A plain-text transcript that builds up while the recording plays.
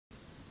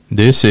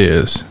This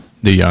is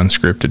the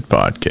Unscripted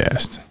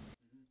Podcast.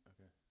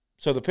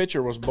 So the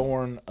picture was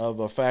born of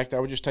a fact. I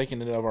was just taking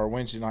it of our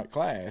Wednesday night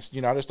class.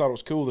 I just thought it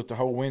was cool that the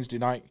whole Wednesday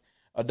night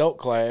adult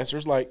class,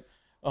 there's like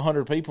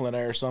 100 people in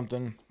there or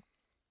something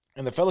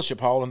in the fellowship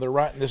hall, and they're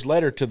writing this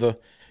letter to the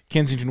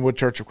Kensington Wood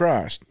Church of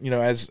Christ.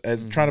 As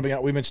trying to be,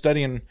 we've been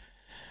studying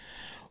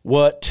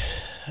what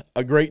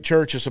a great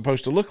church is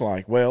supposed to look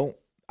like. Well,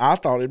 I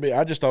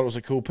just thought it was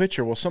a cool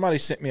picture. Well, somebody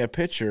sent me a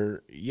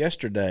picture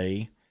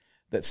yesterday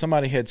that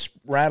somebody had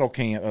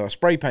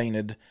spray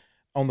painted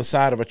on the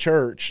side of a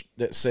church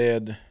that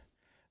said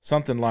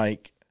something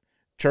like,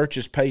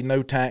 "Churches pay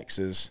no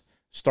taxes,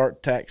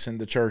 start taxing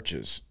the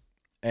churches."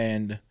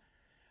 And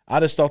I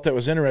just thought that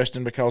was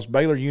interesting because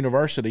Baylor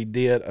University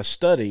did a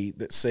study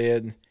that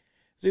said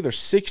it's either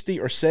 60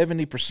 or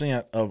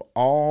 70% of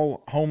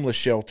all homeless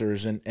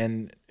shelters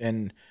and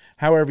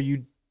however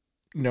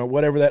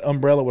whatever that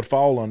umbrella would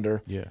fall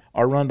under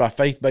are run by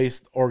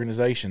faith-based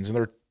organizations, and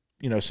they're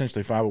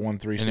essentially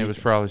 501(c)(3). And it was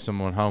probably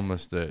someone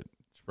homeless that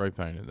spray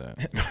painted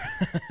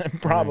that.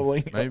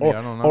 Probably. Maybe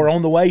I don't know. Or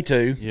on the way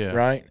to, yeah.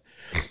 Right?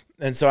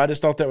 And so I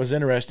just thought that was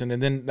interesting.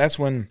 And then that's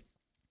when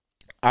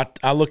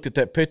I looked at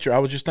that picture. I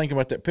was just thinking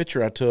about that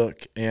picture I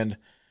took. And,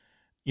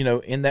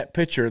 in that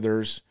picture,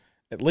 there's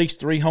at least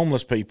 3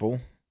 homeless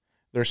people.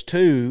 There's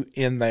 2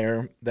 in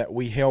there that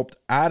we helped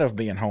out of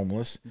being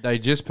homeless. They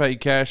just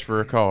paid cash for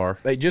a car.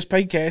 They just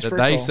paid cash for a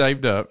car. They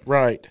saved up.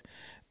 Right.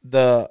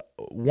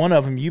 One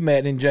of them you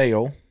met in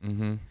jail.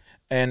 Mm-hmm.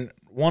 And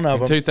one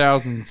of them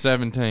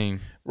 2017.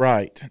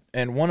 Right.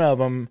 And one of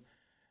them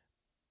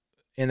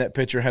in that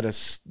picture had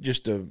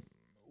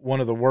one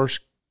of the worst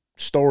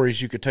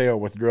stories you could tell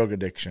with drug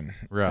addiction.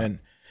 Right.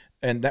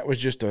 And that was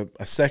just a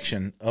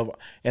section of,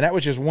 and that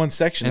was just one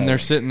section. And they're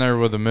sitting there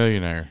with a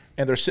millionaire.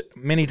 And they're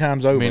many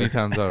times over. Many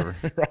times over.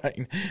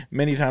 Right.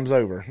 Many times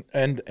over.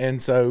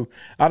 And so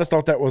I just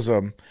thought that was,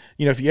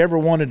 if you ever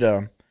wanted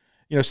to,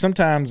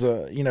 sometimes,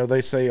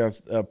 they say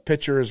a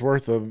picture is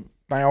worth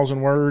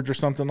 1,000 words or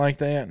something like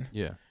that.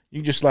 Yeah.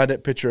 You just slide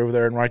that picture over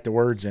there and write the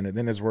words in it.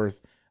 Then it's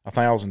worth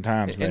 1,000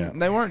 times that.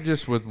 And they weren't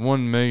just with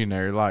one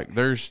millionaire. Like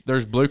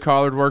there's blue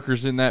collared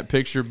workers in that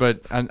picture,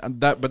 but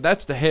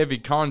that's the heavy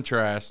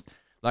contrast.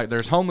 Like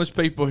there's homeless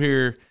people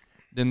here,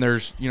 then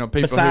there's people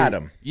beside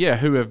them,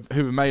 who have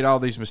made all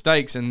these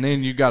mistakes, and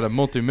then you got a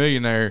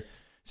multimillionaire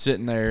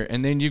sitting there,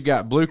 and then you've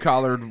got blue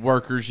collared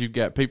workers, you've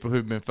got people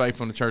who've been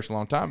faithful in the church a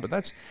long time. But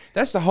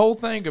that's the whole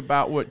thing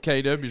about what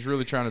KW is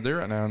really trying to do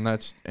right now,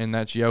 and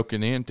that's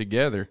yoking in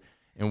together,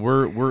 and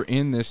we're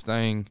in this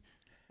thing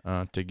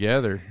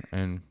together,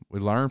 and we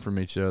learn from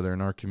each other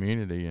in our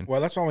community. And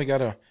well, that's why we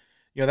gotta,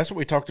 that's what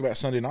we talked about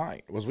Sunday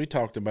night. Was we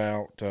talked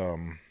about,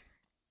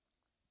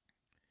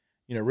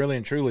 really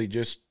and truly,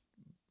 just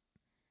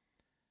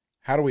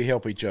how do we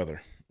help each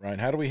other, right?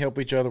 How do we help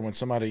each other when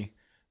somebody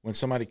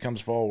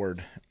comes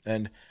forward?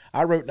 And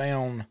I wrote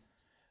down,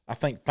 I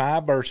think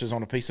 5 verses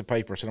on a piece of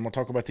paper. So I'm going to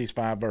talk about these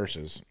 5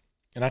 verses.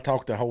 And I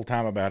talked the whole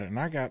time about it. And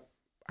I got,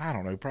 I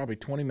don't know, probably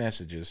 20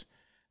 messages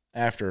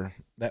after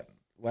that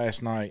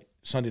last night,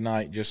 Sunday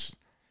night, just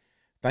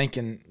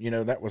thinking,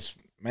 that was,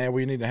 man,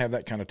 we need to have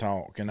that kind of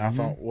talk. And I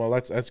thought, well,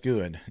 that's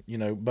good,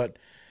 but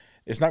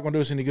it's not going to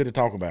do us any good to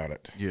talk about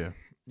it. Yeah.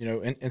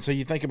 And so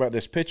you think about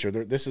this picture.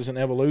 This is an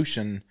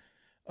evolution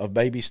of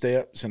baby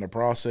steps and a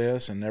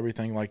process and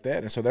everything like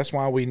that. And so that's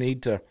why we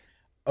need to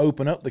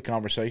open up the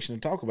conversation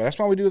and talk about it. That's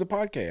why we do the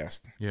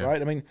podcast,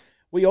 right? I mean,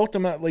 we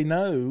ultimately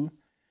know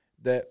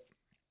that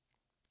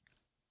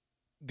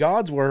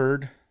God's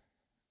word,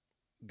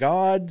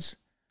 God's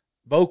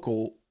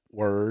vocal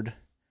word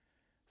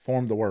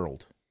formed the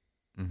world.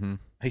 Mm-hmm.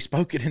 He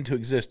spoke it into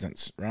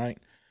existence, right?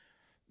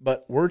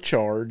 But we're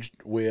charged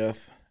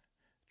with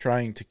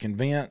trying to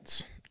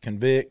convince,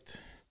 convict,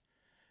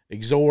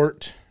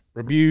 exhort,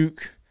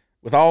 rebuke,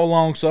 with all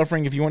long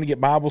suffering, if you want to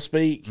get Bible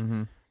speak,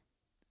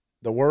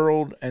 the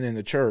world and in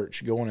the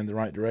church going in the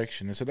right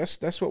direction. And so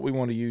that's what we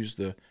want to use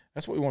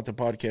that's what we want the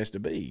podcast to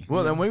be.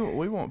 Well, then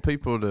we want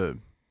people to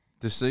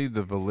see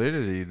the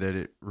validity that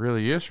it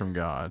really is from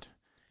God.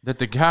 That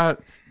the guy,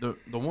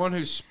 the one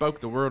who spoke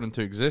the world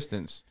into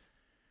existence,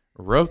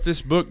 wrote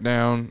this book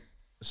down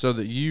so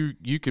that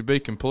you could be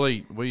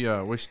complete.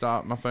 We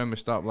stopped. My family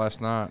stopped last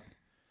night.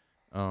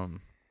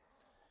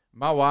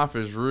 My wife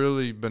is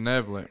really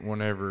benevolent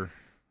whenever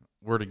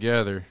we're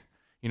together.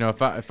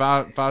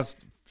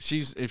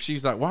 If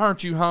she's like, "Why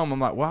aren't you home?" I'm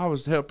like, "Well, I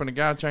was helping a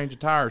guy change a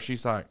tire."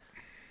 She's like,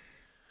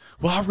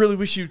 "Well, I really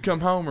wish you'd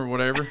come home," or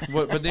whatever.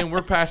 But then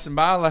we're passing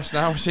by last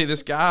night. We see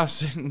this guy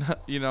sitting,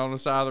 on the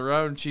side of the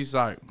road, and she's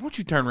like, "Why don't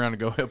you turn around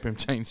and go help him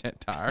change that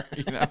tire?"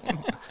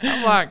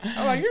 I'm like,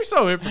 you're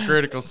so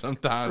hypocritical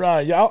sometimes.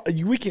 Right, y'all.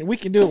 We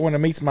can do it when it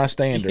meets my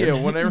standard. Yeah,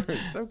 whenever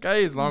it's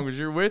okay as long as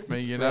you're with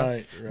me,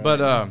 Right.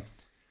 But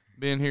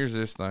Ben, here's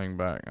this thing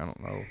back. I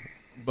don't know,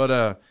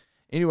 but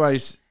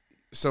anyways,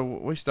 so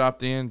we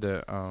stopped in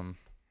to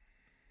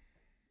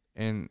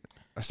and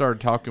I started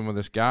talking with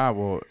this guy.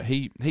 Well,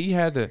 he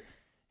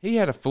he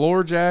had a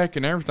floor jack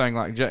and everything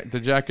like to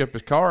jack up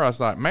his car. I was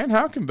like, man,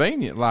 how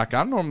convenient. Like,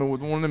 I'm normally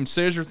with one of them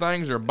scissor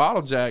things or a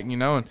bottle jack, you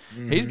know, and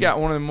he's got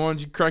one of them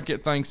ones you crank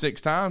that thing 6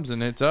 times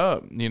and it's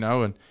up, you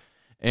know,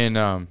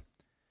 and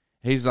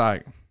he's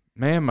like,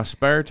 man, my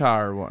spare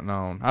tire wasn't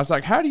on. I was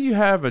like, how do you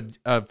have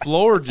a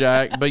floor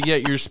jack, but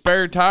yet your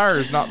spare tire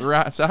is not the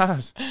right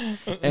size?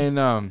 And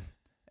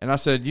I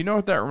said, you know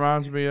what that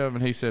reminds me of?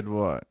 And he said,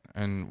 what?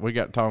 And we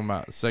got talking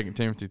about 2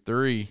 Timothy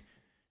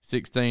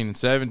 3:16 and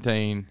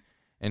 17,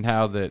 and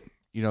how that,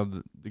 you know,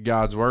 the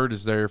God's word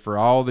is there for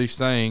all these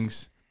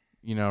things,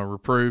 you know,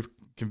 reproof,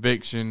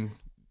 conviction,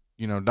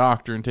 you know,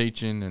 doctrine,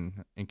 teaching,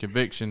 and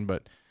conviction.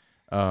 But,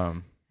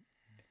 and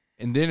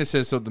then it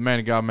says, so the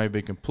man of God may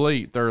be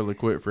complete, thoroughly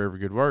equipped for every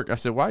good work. I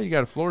said, why you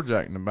got a floor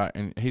jack in the back?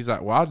 And he's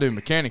like, well, I do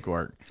mechanic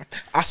work.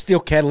 I steal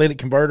catalytic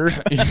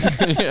converters.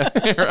 Yeah,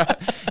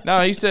 right. No,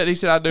 he said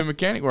I do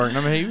mechanic work. And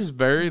I mean, he was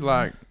very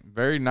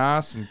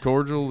nice and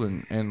cordial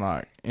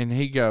and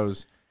he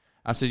goes,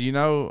 I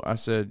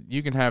said,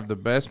 you can have the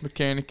best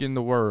mechanic in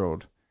the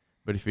world,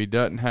 but if he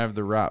doesn't have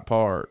the right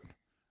part,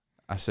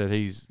 I said,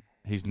 he's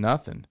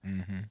nothing.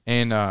 Mm-hmm.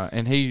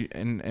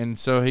 And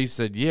so he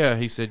said, yeah,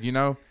 he said, you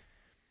know,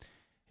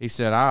 he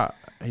said at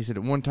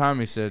one time,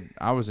 he said,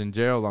 I was in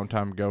jail a long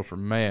time ago for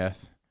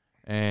meth.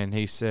 And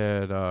he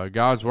said,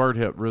 God's word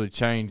helped really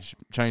change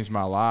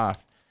my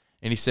life.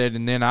 And he said,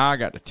 and then I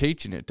got to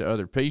teaching it to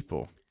other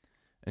people.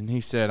 And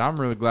he said, I'm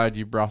really glad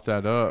you brought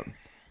that up.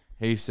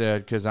 He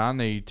said, because I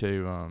need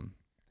to,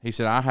 he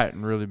said, I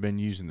hadn't really been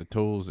using the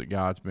tools that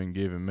God's been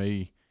giving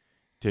me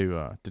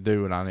to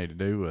do what I need to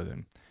do with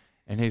him.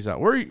 And he's like,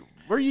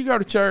 where you go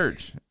to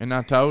church? And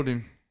I told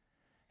him.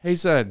 He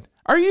said,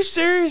 are you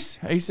serious?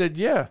 He said,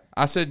 yeah.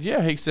 I said,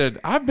 yeah. He said,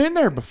 I've been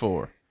there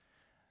before.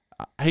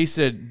 He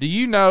said, do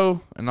you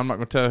know, and I'm not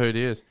going to tell who it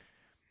is,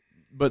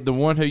 but the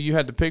one who you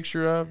had the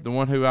picture of, the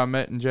one who I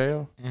met in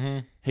jail, mm-hmm.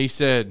 He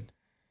said,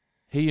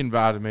 he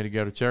invited me to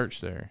go to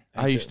church there.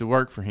 I used to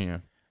work for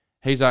him.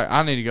 He's like,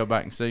 I need to go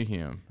back and see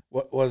him.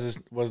 What was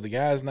the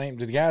guy's name?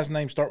 Did the guy's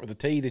name start with a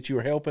T that you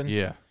were helping?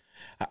 Yeah.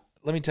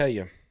 Let me tell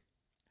you,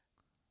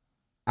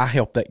 I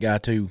helped that guy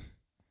too.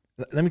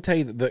 Let me tell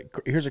you,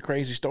 here's a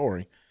crazy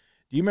story.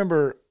 Do you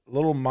remember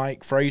little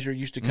Mike Fraser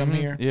used to come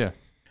here? Yeah.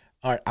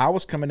 All right, I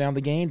was coming down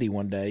the Gandy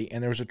one day,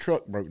 and there was a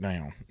truck broke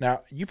down.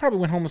 Now, you probably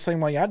went home the same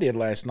way I did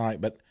last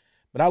night, but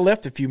I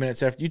left a few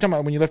minutes after. You talking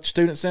about when you left the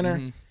student center?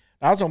 Mm-hmm.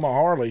 I was on my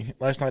Harley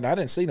last night. I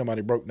didn't see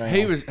nobody broke down.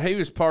 He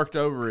was parked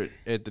over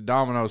at the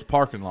Domino's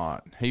parking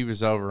lot. He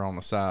was over on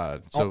the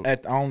side. So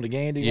on the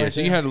Gandy. Yeah, right so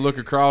there? you had to look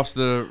across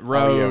the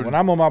road. Oh, yeah. When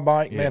I'm on my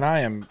bike, man,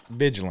 I am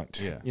vigilant.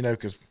 Yeah, you know,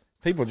 because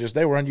people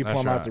they will run you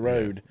plumb out the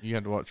road. Yeah. You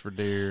had to watch for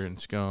deer and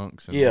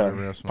skunks and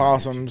whatever else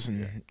possums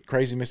and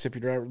crazy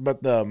Mississippi drivers.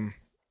 But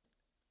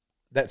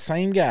that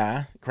same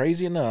guy,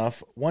 crazy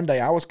enough, one day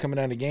I was coming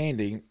down to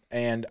Gandy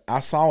and I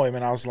saw him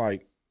and I was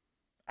like,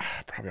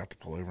 I probably have to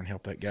pull over and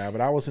help that guy. But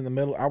I was in the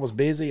middle. I was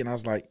busy, and I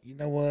was like, you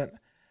know what?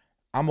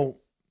 I'm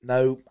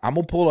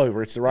gonna pull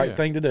over. It's the right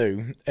thing to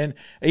do. And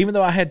even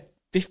though I had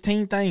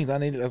 15 things I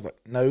needed, I was like,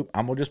 nope,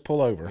 I'm gonna just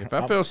pull over. If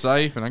I feel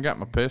safe and I got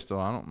my pistol,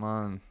 I don't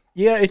mind.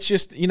 Yeah, it's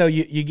just, you know,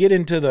 you get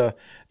into the,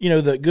 you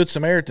know, the Good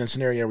Samaritan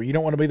scenario where you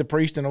don't want to be the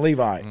priest and the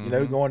Levite, you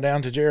know, going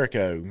down to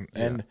Jericho.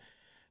 And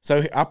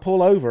so I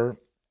pull over,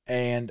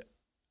 and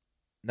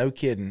no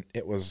kidding,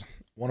 it was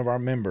one of our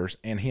members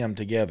and him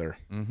together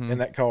in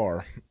that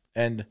car.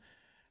 And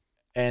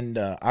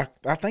I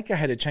think I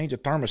had to change a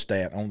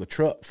thermostat on the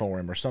truck for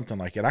him or something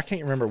like that. I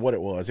can't remember what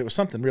it was. It was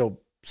something real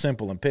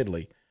simple and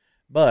piddly.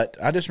 But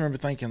I just remember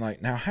thinking,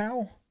 like, now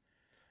how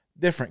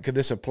different could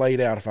this have played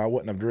out if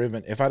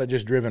I'd have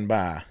just driven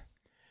by?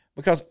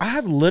 Because I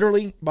have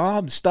literally,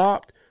 Bob,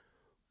 stopped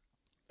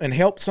and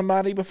helped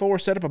somebody before,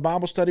 set up a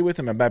Bible study with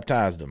them, and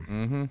baptized them.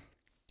 Mm-hmm.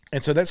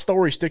 And so that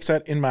story sticks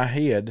out in my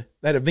head,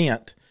 that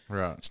event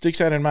sticks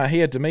out in my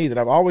head to me, that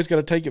I've always got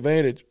to take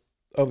advantage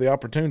of the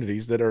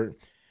opportunities that are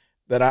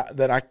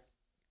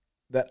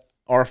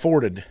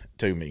afforded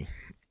to me.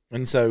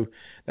 And so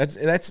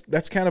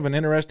that's kind of an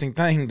interesting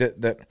thing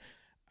that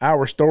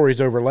our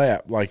stories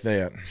overlap like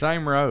that.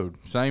 Same road,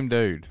 same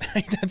dude.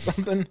 Ain't that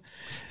something?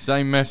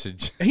 Same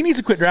message. He needs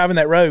to quit driving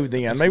that road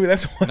then. Maybe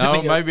that's what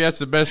No, maybe that's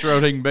the best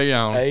road he can be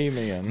on.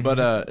 Amen. But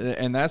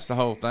and that's the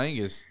whole thing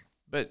is,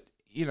 but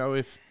you know,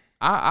 if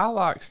I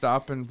like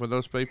stopping with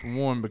those people,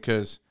 one,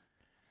 because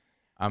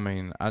I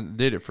mean, I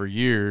did it for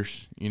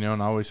years, you know,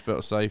 and I always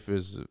felt safe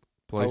as a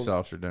police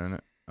officer doing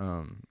it,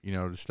 you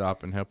know, to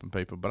stop and helping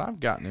people. But I've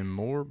gotten in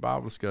more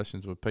Bible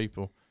discussions with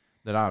people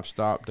that I've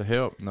stopped to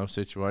help in those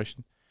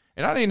situations.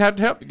 And I didn't have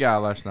to help the guy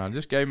last night. I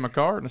just gave him a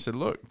card and I said,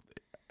 look,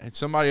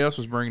 somebody else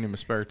was bringing him a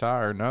spare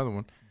tire, another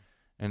one.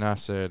 And I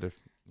said,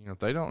 if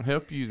they don't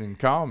help you, then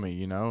call me,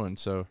 you know. And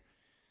so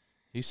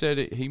he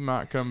said he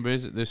might come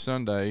visit this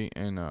Sunday.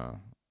 And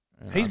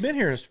he's been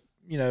here,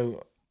 you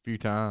know, few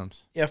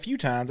times. Yeah, a few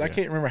times. Yeah. I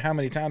can't remember how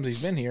many times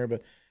he's been here,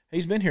 but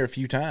he's been here a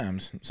few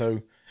times.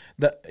 So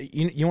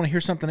you want to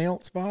hear something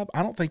else, Bob?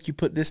 I don't think you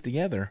put this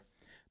together,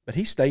 but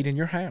he stayed in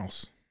your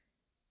house.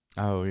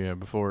 Oh yeah,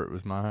 before it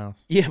was my house.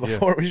 Yeah,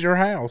 before it was your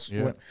house.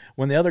 Yeah.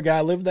 When the other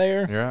guy lived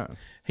there, You're right.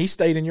 he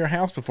stayed in your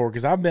house before,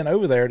 because I've been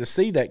over there to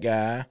see that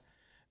guy,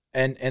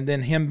 and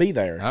then him be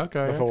there.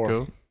 Okay, before. that's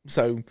cool.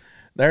 So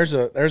there's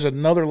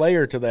another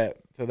layer to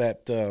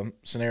that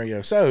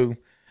scenario. So,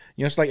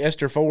 it's like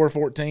Esther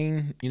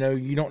 4:14.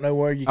 You don't know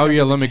where you. Oh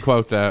yeah, let me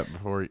quote that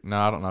before. No,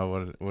 I don't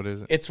know what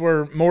is it. It's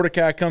where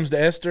Mordecai comes to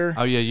Esther.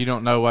 Oh yeah, you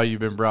don't know why you've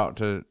been brought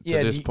to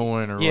this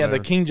point or yeah. whatever. The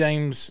King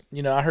James.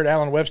 I heard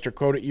Alan Webster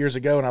quote it years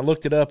ago, and I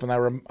looked it up, and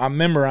I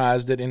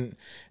memorized it in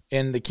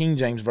the King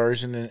James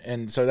version,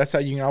 and so that's how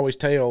you can always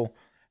tell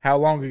how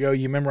long ago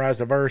you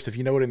memorized a verse if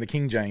you know it in the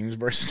King James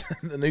versus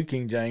the New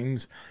King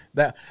James.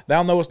 That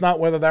thou knowest not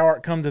whether thou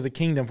art come to the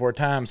kingdom for a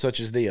time such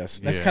as this.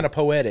 That's kind of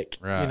poetic,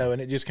 right. And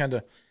it just kind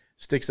of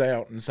sticks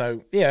out. And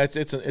so, yeah,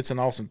 it's an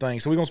awesome thing.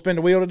 So we're gonna spin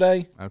the wheel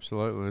today.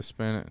 Absolutely, let's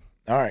spin it.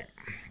 All right.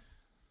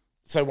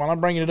 So while I'm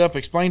bringing it up,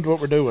 explain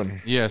what we're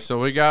doing. Yeah, so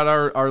we got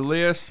our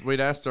list. We'd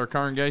asked our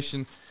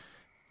congregation.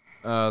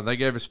 They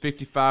gave us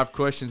 55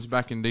 questions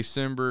back in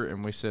December,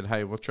 and we said,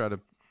 hey, we'll try to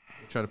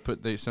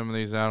put some of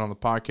these out on the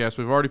podcast.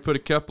 We've already put a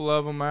couple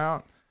of them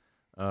out,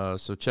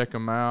 so check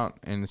them out.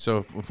 And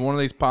so if one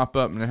of these pop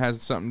up and it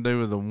has something to do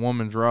with a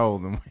woman's role,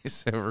 then we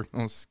said we're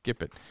going to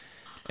skip it.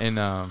 And,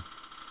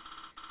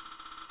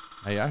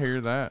 hey, I hear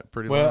that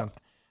pretty loud.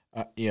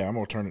 Yeah, I'm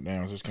going to turn it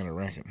down. It's just kind of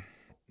wrecking.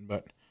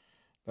 But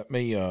let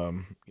me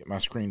get my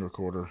screen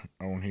recorder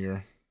on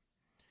here.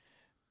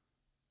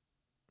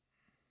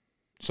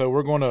 So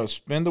we're going to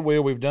spin the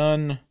wheel. We've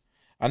done...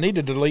 I need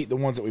to delete the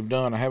ones that we've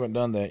done. I haven't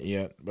done that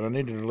yet, but I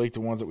need to delete the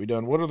ones that we've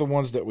done. What are the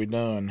ones that we've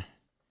done?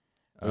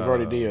 We've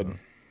already did.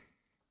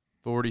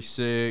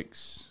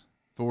 46,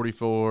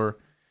 44,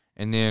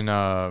 and then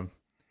I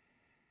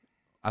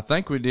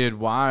think we did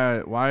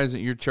why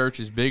isn't your church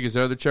as big as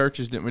other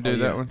churches? Didn't we do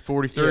that one?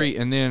 43,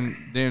 and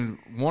then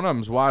one of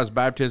them is why is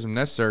baptism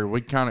necessary?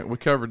 We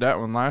covered that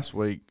one last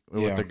week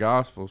with the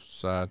gospel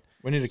side.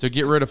 We need to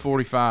get rid of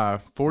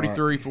 45,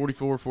 43, right.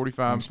 44,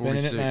 45, I'm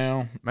 46. It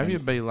now. Maybe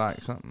it'd be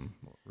like something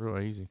real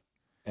easy.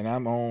 And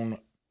I'm on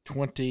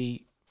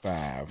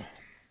 25.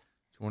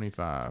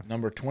 25.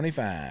 Number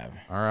 25.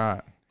 All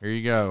right. Here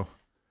you go.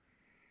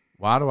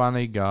 Why do I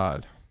need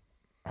God?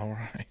 All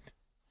right.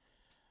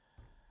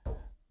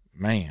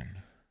 Man,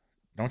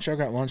 don't y'all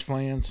got lunch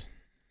plans?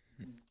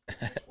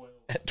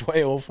 At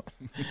 12.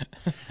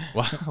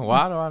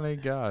 Why do I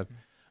need God?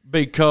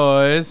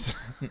 Because...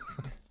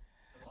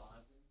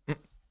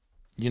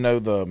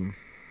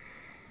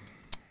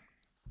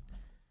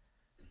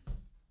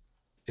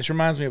 this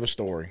reminds me of a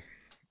story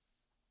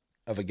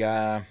of a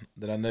guy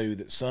that I knew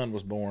that son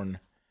was born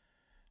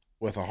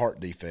with a heart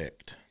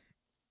defect.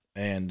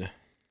 And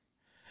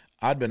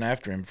I'd been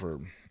after him for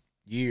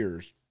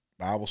years,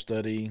 Bible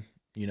study.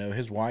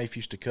 His wife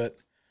used to cut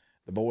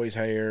the boy's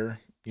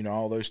hair,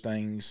 all those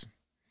things.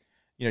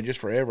 Just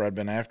forever I'd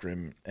been after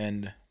him.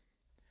 And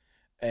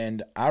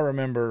I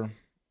remember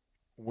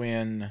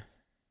when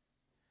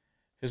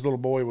his little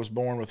boy was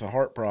born with a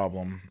heart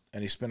problem,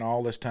 and he spent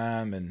all this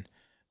time in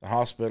the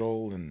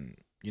hospital, and,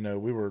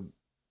 we were,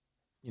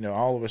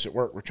 all of us at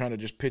work were trying to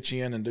just pitch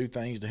in and do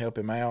things to help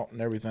him out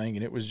and everything,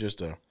 and it was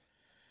just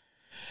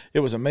it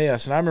was a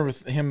mess. And I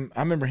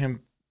remember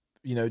him,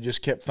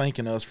 just kept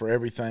thanking us for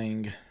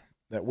everything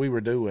that we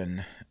were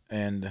doing,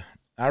 and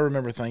I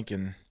remember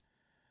thinking,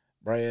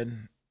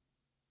 Brad,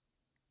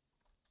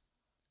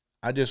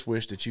 I just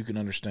wish that you could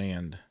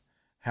understand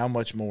how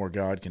much more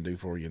God can do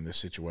for you in this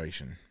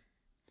situation.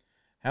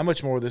 How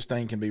much more this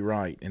thing can be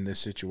right in this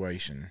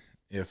situation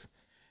if,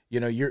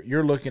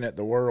 you're looking at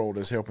the world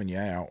as helping you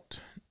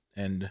out,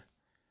 and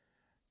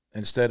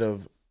instead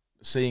of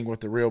seeing where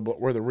the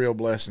real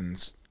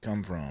blessings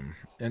come from.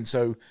 And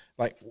so,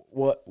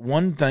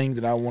 one thing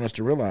that I want us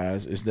to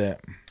realize is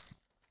that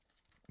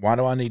why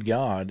do I need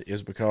God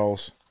is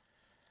because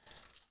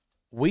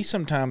we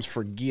sometimes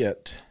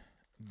forget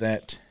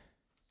that,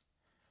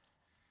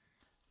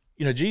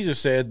 Jesus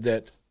said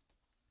that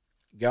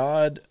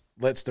God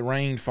lets the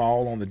rain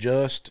fall on the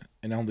just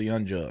and on the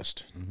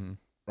unjust,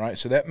 right?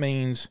 So that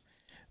means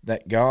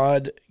that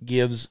God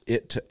gives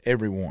it to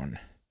everyone.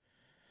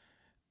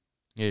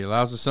 Yeah, he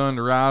allows the sun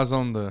to rise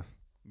on the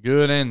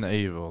good and the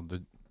evil.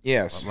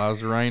 Yes.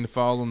 Allows the rain to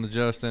fall on the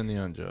just and the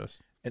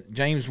unjust. And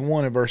James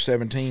 1 and verse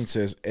 17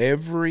 says,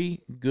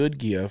 every good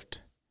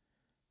gift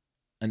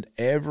and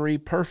every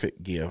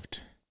perfect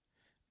gift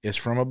is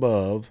from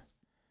above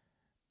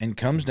and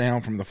comes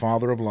down from the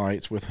Father of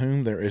lights, with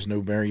whom there is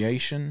no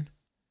variation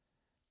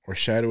or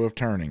shadow of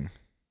turning.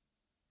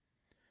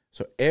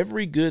 So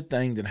every good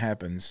thing that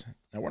happens,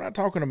 now we're not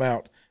talking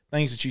about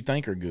things that you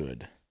think are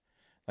good.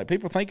 Like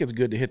people think it's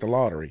good to hit the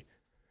lottery.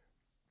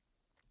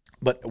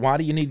 But why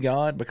do you need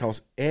God?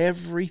 Because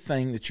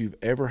everything that you've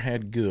ever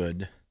had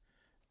good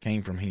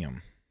came from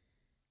Him.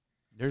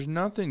 There's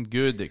nothing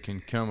good that can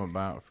come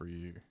about for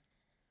you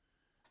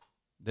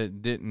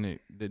that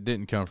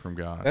didn't come from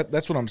God.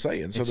 That's what I'm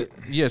saying.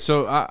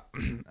 So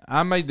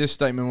I made this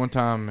statement one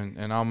time,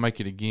 and I'll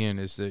make it again,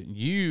 is that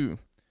you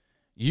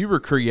were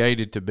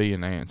created to be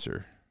an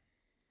answer.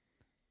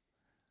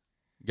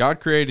 God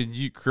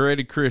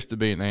created Chris to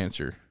be an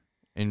answer,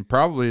 and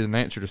probably an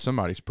answer to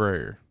somebody's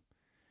prayer.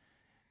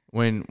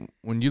 When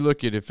you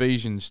look at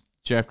Ephesians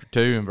chapter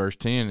 2 and verse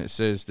 10, it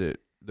says that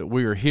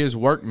we are his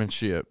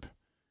workmanship,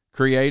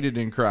 created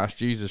in Christ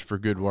Jesus for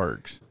good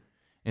works.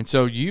 And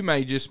so you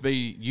might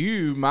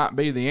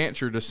be the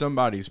answer to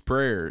somebody's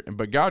prayer,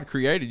 but God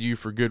created you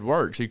for good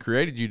works. He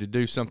created you to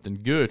do something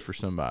good for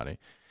somebody.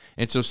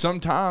 And so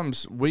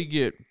sometimes we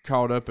get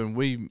caught up and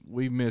we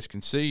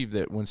misconceive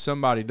that when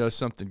somebody does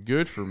something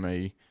good for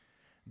me,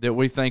 that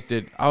we think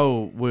that,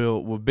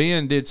 well,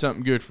 Ben did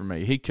something good for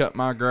me. He cut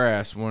my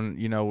grass when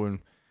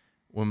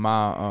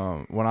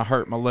I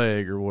hurt my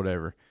leg or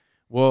whatever.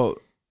 Well,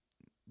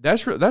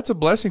 that's a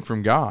blessing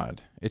from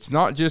God. It's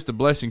not just a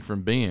blessing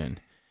from Ben.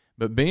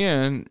 But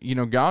Ben,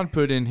 God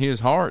put in his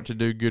heart to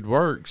do good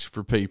works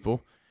for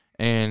people,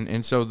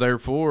 and so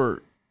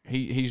therefore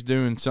he's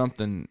doing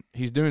something.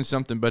 He's doing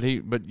something. But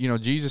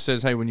Jesus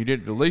says, hey, when you did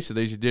it to the least of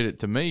these, you did it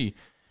to me.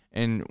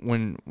 And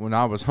when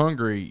I was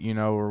hungry,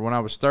 or when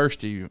I was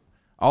thirsty,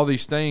 all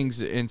these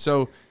things. And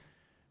so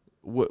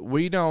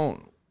we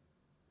don't.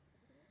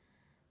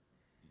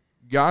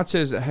 God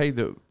says that, hey,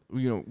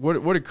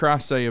 what did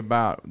Christ say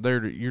about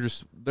they're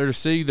to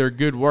see their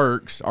good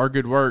works, our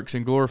good works,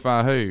 and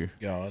glorify who?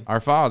 God, our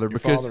Father,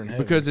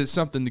 because it's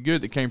something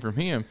good that came from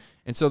Him,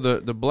 and so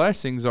the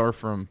blessings are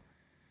from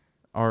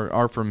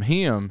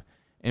Him,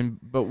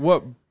 but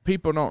what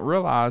people don't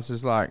realize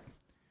is like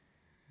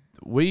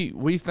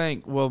we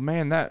think, well,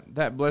 man,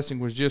 that blessing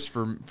was just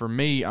for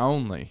me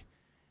only,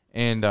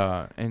 and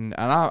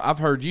I've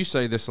heard you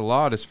say this a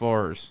lot as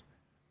far as,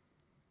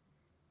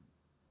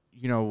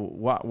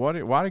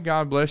 why did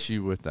God bless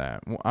you with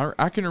that?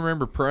 I can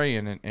remember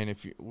praying, and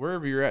if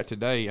wherever you're at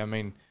today, I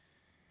mean,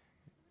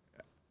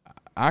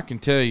 I can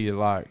tell you,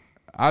 like,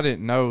 I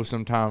didn't know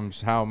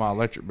sometimes how my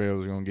electric bill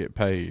was going to get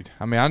paid.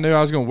 I mean, I knew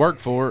I was going to work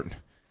for it,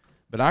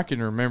 but I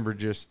can remember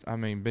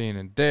being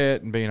in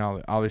debt and being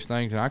all these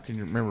things, and I can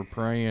remember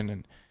praying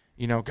and,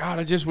 God,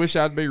 I just wish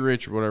I'd be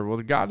rich or whatever. Well,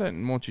 God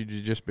doesn't want you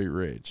to just be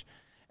rich,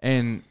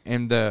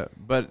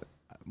 but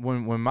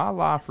when my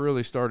life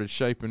really started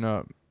shaping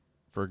up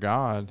for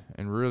God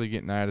and really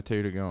getting the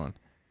attitude of going,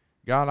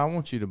 God, I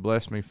want you to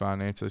bless me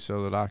financially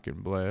so that I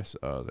can bless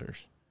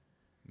others.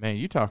 Man,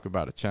 you talk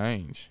about a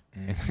change,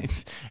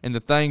 and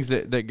the things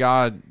that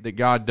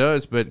God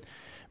does, but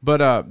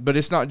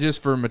it's not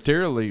just for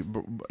materially.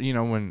 When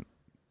you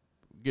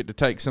get to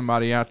take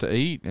somebody out to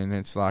eat, and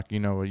it's like a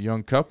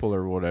young couple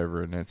or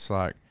whatever, and it's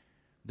like,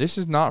 this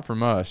is not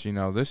from us.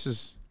 This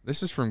is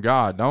from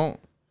God. Don't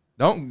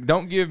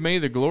give me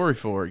the glory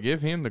for it.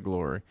 Give Him the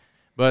glory.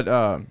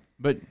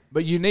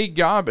 But you need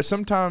God. But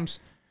sometimes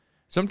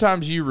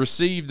you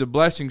receive the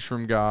blessings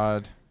from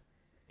God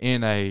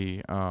in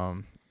a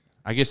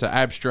I guess an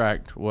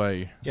abstract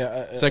way,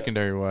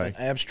 secondary way, an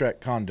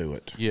abstract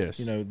conduit. Yes,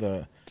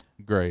 the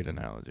great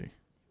analogy.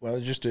 Well,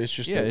 it's just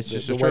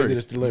the way that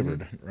it's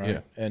delivered, mm-hmm. right?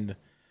 Yeah. And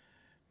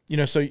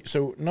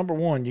so number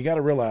one, you got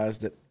to realize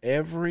that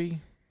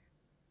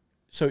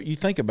so you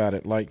think about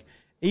it, like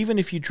even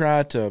if you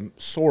try to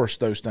source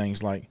those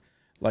things, like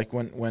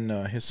when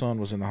his son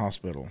was in the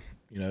hospital,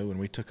 and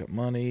we took up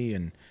money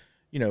and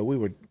we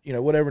would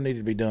whatever needed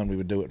to be done, we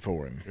would do it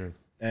for him. Sure.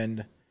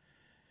 And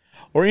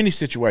or any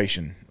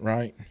situation,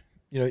 right?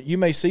 You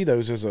may see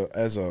those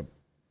as a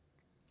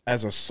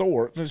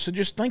sort. So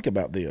just think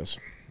about this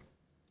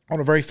on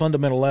a very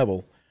fundamental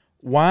level.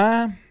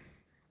 Why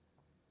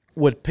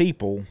would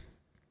people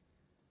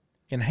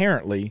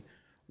inherently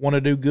want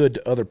to do good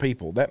to other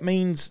people? That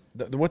means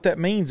what that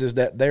means is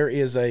that there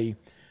is a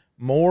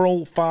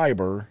moral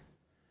fiber,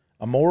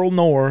 a moral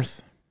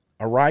north,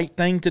 a right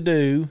thing to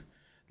do.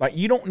 Like,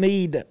 you don't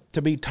need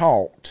to be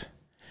taught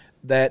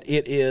that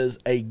it is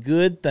a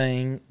good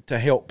thing to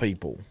help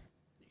people.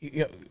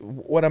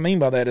 What I mean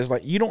by that is,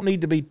 like, you don't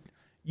need to be,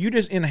 you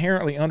just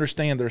inherently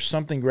understand there's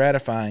something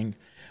gratifying.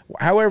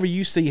 However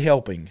you see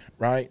helping,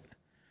 right?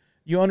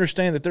 You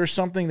understand that there's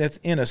something that's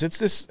in us. It's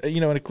this,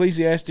 in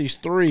Ecclesiastes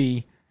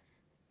 3,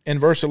 in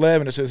verse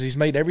 11, it says, He's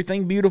made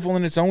everything beautiful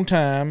in its own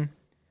time,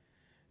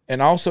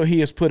 and also He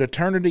has put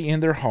eternity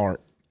in their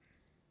heart,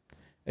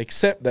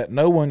 except that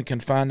no one can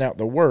find out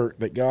the work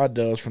that God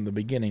does from the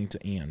beginning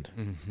to end.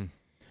 Mm-hmm.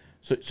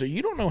 So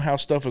you don't know how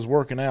stuff is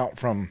working out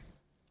from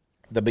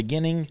the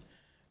beginning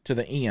to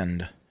the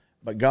end,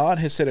 but God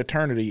has set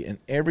eternity in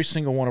every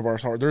single one of our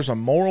hearts. There's a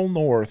moral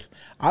north.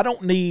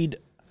 If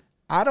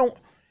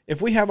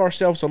we have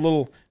ourselves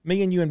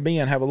me and you and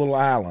Ben have a little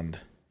island,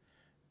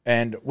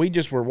 and we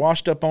just were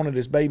washed up on it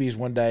as babies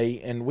one day,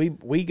 and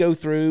we go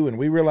through and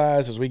we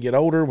realize as we get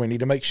older we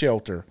need to make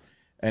shelter,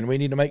 and we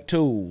need to make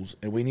tools,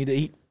 and we need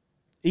to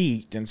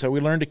eat, and so we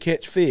learn to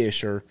catch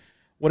fish or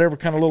whatever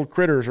kind of little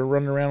critters are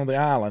running around on the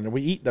island, and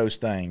we eat those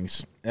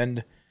things.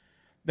 And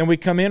then we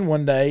come in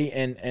one day,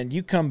 and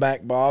you come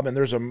back, Bob, and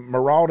there's a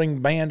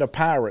marauding band of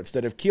pirates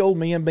that have killed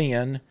me and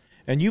Ben,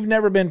 and you've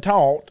never been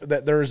taught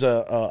that there's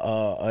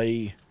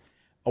a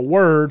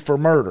word for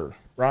murder,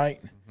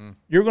 right? Mm-hmm.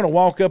 You're going to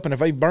walk up, and if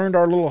they burned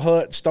our little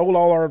hut, stole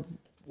all our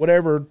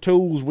whatever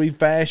tools we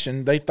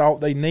fashioned they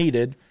thought they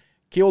needed,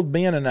 killed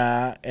Ben and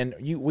I, and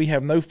we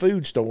have no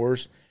food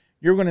stores,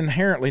 you're going to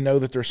inherently know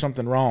that there's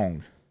something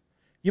wrong.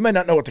 You may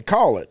not know what to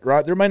call it,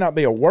 right? There may not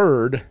be a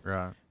word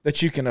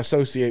that you can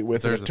associate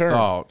with there's a term.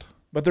 Thought.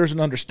 But there's an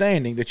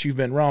understanding that you've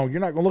been wrong.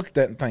 You're not going to look at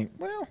that and think,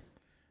 well,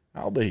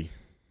 I'll be,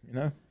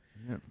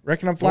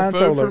 reckon I'm flying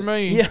more food solo. for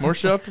me. Yeah. More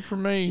shelter for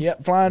me. Yeah,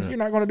 flying. You're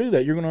not going to do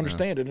that. You're going to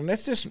understand it. And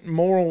that's just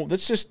moral.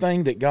 That's just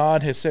thing that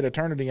God has set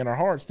eternity in our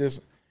hearts.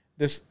 This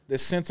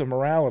sense of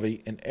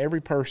morality in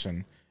every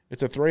person.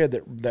 It's a thread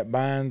that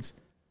binds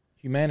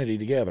humanity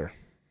together.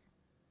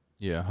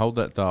 Yeah, hold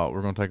that thought.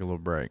 We're going to take a little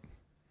break.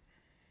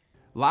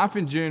 Life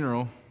in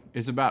general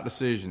is about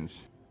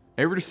decisions.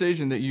 Every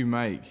decision that you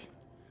make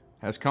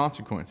has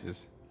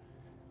consequences,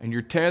 and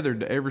you're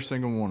tethered to every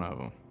single one of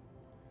them.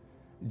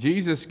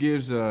 Jesus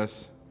gives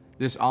us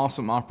this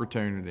awesome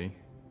opportunity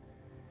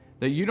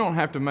that you don't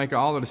have to make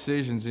all the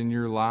decisions in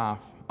your life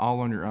all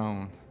on your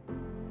own.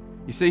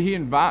 You see, he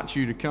invites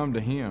you to come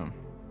to him,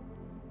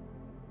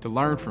 to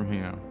learn from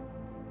him.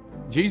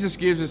 Jesus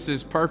gives us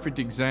this perfect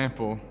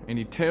example, and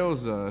he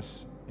tells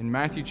us in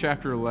Matthew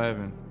chapter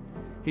 11,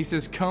 he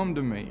says, "Come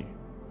to me,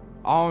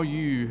 all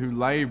you who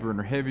labor and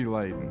are heavy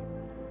laden,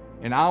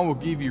 and I will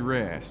give you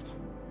rest.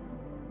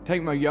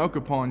 Take my yoke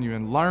upon you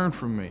and learn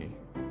from me,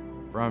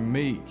 for I'm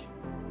meek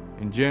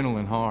and gentle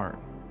in heart,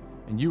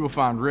 and you will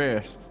find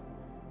rest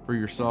for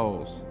your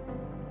souls.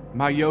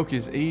 My yoke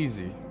is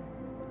easy,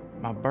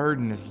 my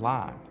burden is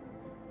light."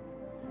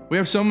 We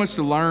have so much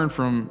to learn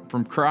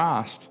from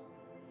Christ,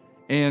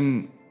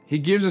 and he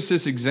gives us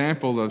this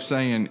example of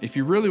saying, if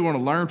you really want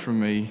to learn from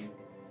me,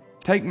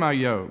 take my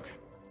yoke.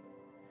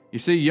 You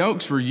see,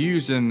 yokes were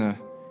used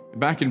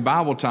back in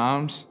Bible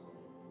times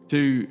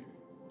to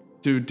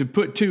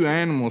put two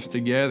animals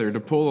together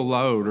to pull a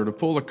load or to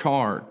pull a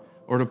cart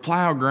or to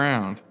plow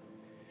ground.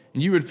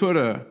 And you would put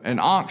an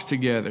ox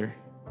together,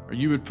 or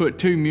you would put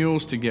two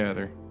mules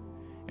together,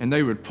 and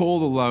they would pull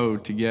the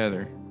load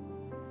together.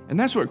 And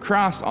that's what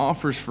Christ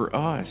offers for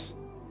us,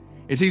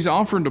 is he's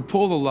offering to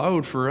pull the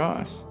load for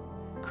us.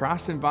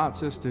 Christ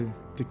invites us to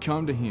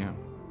come to him.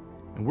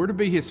 And we're to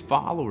be his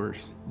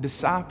followers,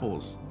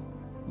 disciples,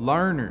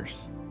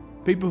 learners,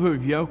 people who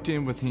have yoked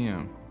in with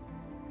him.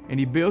 And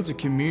he builds a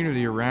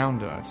community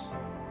around us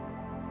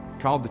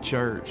called the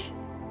church.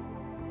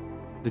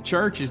 The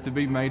church is to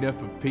be made up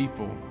of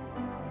people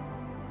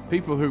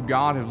who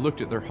God have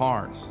looked at their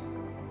hearts.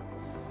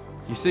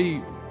 You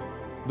see,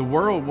 the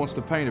world wants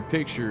to paint a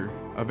picture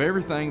of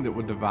everything that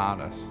would divide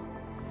us.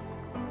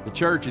 The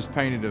church has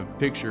painted a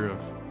picture of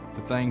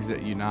the things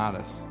that unite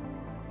us.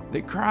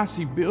 That Christ,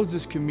 he builds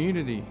this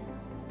community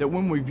that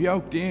when we've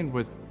yoked in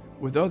with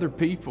other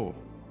people,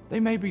 they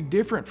may be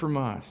different from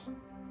us,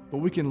 but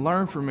we can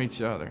learn from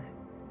each other.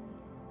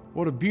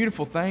 What a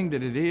beautiful thing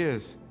that it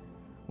is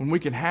when we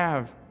can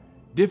have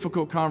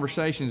difficult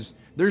conversations.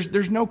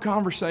 There's no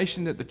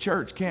conversation that the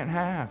church can't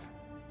have.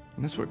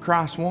 And that's what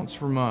Christ wants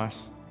from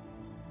us,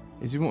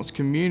 is he wants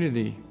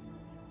community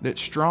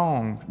that's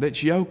strong,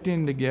 that's yoked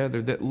in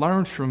together, that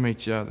learns from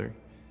each other.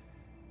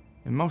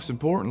 And most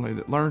importantly,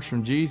 that learns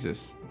from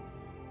Jesus.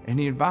 And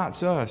he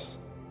invites us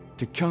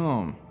to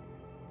come,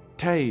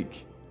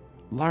 take,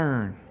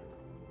 learn,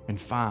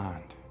 and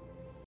find.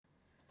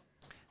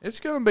 It's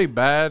going to be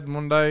bad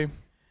one day.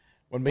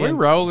 We're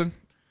rolling.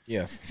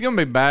 Yes. It's going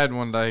to be bad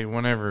one day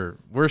whenever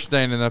we're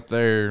standing up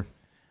there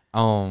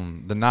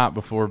on the night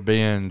before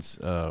Ben's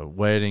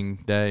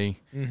wedding day,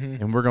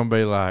 and we're going to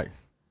be like,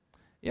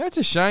 yeah, it's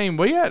a shame.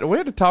 We had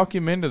to talk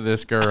him into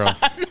this girl.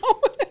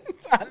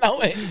 I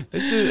know it.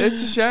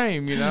 It's a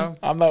shame, you know.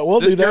 I'm not. We'll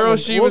this do that girl, one.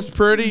 she was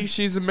pretty.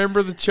 She's a member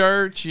of the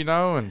church, you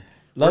know, and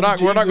we're not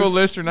going to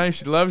list her name.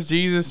 She loves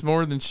Jesus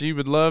more than she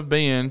would love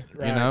Ben,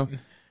 right. You know.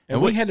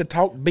 And we had to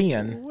talk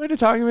Ben. We had to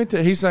talk him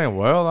into. He's saying,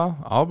 "Well,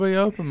 I'll be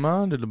open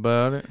minded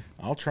about it.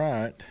 I'll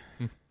try it."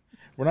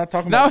 We're not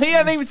talking No, about. he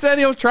hadn't even said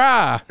he'll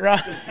try.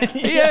 Right.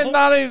 He had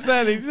not even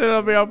said. He said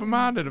I'll be open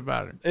minded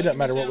about it. It doesn't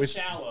matter what we.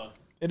 Shallow.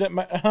 It doesn't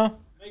matter. Huh?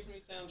 Make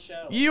me sound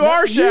shallow. You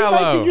are shallow.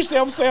 You're making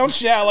yourself sound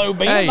shallow,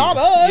 Ben. Hey, not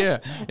us.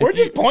 yeah. We're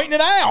just pointing it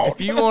out.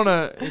 If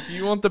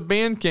you want the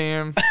Ben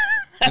cam,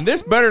 and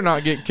this better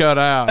not get cut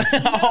out.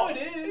 No, it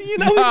is. You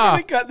know he's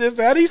gonna cut this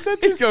out. He's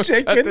such He's a gonna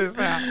chicken. cut this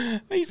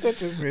out. He's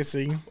such a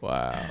sissy.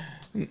 Wow.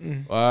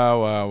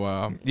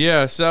 Wow.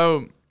 Yeah,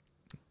 so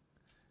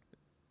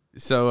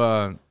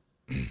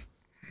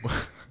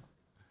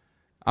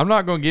I'm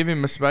not going to give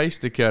him a space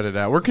to cut it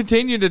out. We're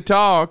continuing to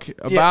talk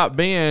about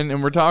Ben,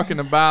 and we're talking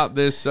about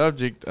this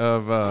subject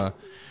of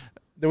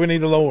Do we need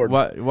the Lord?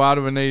 why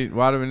do we need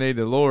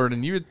the Lord?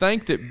 And you would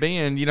think that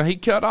Ben, you know, he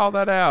cut all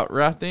that out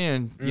right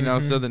then, you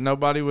know, so that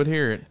nobody would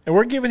hear it. And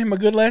we're giving him a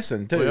good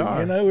lesson too. We are.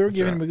 You know, we were That's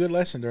giving right. him a good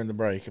lesson during the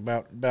break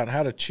about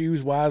how to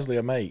choose wisely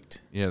a mate.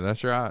 Yeah,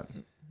 that's right.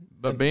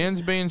 But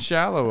Ben's being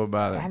shallow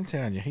about it. I'm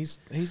telling you, he's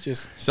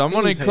just. So I'm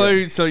going he's to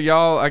include, so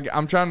y'all,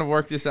 I'm trying to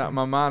work this out in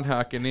my mind how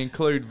I can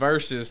include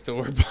verses to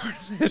where part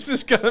of this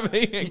is going to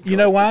be included. You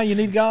know why you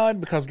need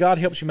God? Because God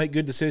helps you make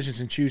good decisions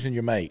in choosing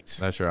your mates.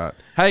 That's right.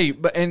 Hey,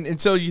 but and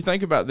so you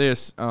think about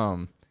this.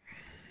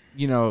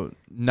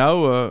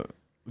 Noah,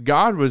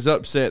 God was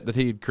upset that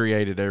he had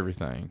created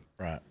everything.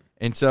 Right.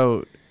 And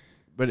so,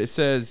 but it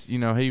says,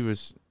 he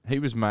was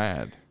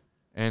mad.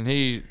 And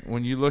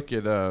when you look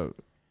at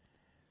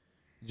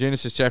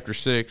Genesis chapter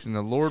 6, and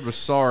the Lord was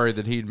sorry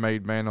that he had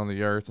made man on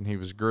the earth, and he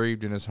was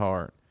grieved in his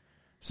heart.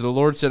 So the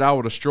Lord said, I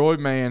will destroy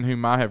man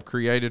whom I have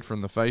created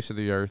from the face of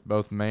the earth,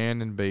 both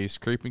man and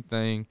beast, creeping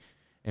thing,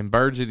 and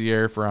birds of the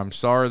air, for I'm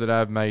sorry that I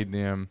have made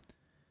them.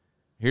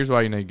 Here's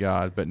why you need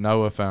God. But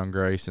Noah found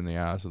grace in the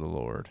eyes of the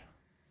Lord.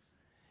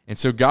 And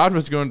so God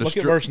was going to Look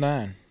at verse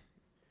 9.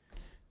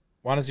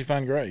 Why does he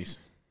find grace?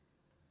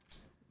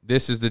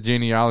 This is the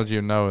genealogy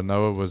of Noah.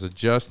 Noah was a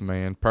just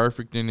man,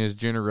 perfect in his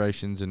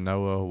generations, and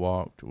Noah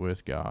walked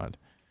with God.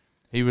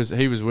 He was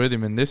with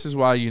him, and this is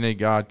why you need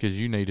God, because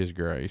you need his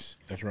grace.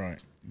 That's right.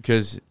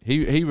 Because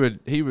he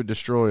would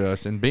destroy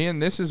us. And Ben,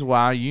 this is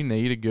why you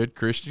need a good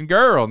Christian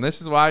girl. And this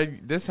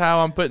is how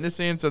I'm putting this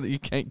in so that you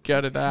can't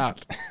cut it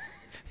out.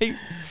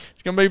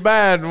 It's gonna be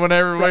bad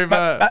whenever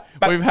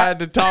we've had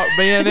to talk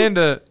Ben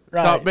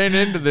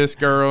into this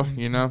girl,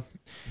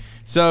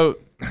 So,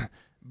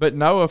 but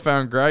Noah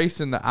found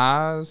grace in the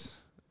eyes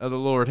of the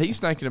Lord. He's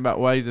thinking about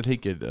ways that he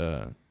could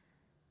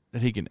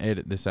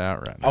edit this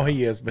out right now. Oh,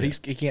 he is, but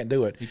he can't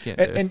do it. He can't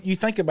do it. And you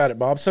think about it,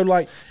 Bob. So,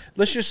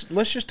 let's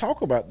just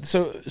talk about it.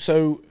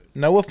 So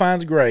Noah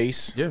finds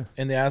grace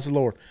in the eyes of the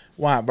Lord.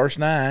 Why? Verse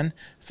 9.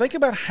 Think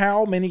about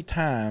how many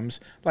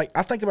times.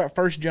 I think about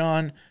 1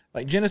 John,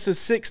 Genesis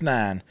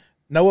 6:9.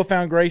 Noah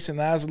found grace in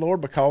the eyes of the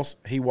Lord because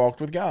he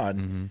walked with God.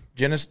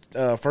 Mm-hmm.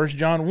 1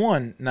 John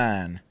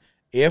 1:9.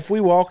 If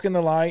we walk in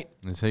the light,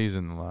 as He's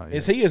in the light,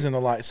 as He is in the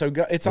light. So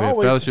God, it's we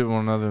always fellowship with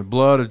one another. The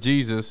blood of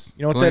Jesus,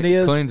 you know what that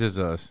is? Cleanses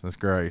us. That's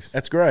grace.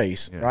 That's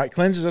grace, right?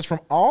 Cleanses us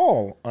from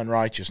all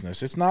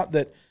unrighteousness. It's not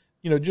that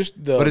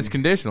just the. But it's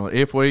conditional.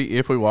 If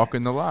we walk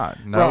in the light,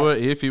 Noah,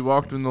 if he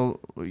walked in the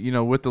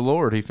with the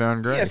Lord, he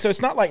found grace. Yeah. So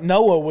it's not like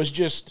Noah was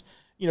just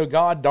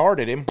God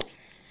darted him.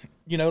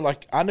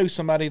 I knew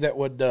somebody that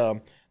would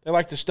they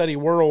like to study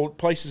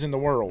places in the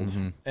world,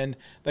 mm-hmm. and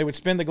they would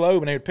spin the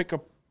globe and they would pick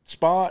a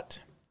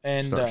spot.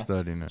 And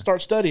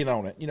start studying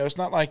on it. It's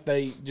not like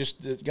they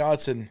just God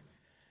said,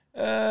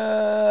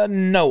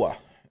 Noah.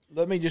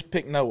 Let me just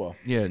pick Noah.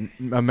 Yeah,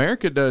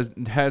 America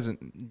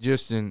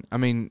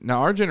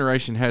now our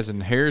generation has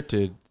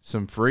inherited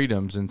some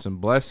freedoms and some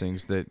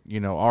blessings that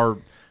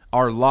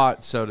our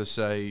lot, so to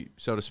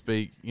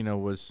speak,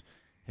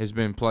 has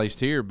been placed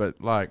here. But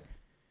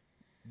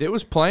it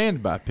was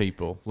planned by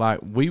people.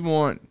 We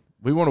want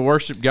to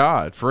worship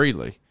God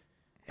freely.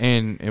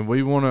 And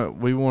we want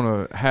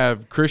to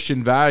have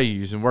Christian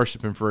values and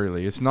worship Him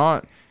freely. It's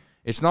not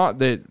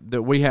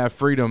that we have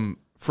freedom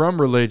from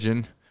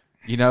religion,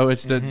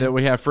 It's mm-hmm. that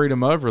we have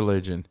freedom of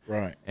religion,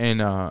 right?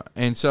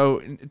 And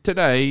so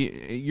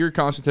today, your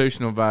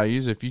constitutional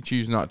values, if you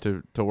choose not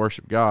to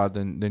worship God,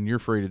 then you're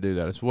free to do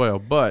that as well.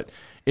 But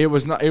it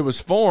was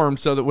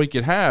formed so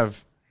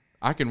that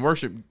I can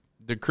worship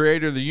the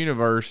Creator of the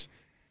universe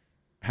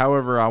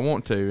however I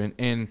want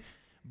to,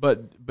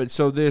 But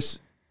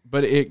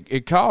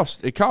it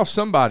costs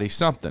somebody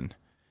something.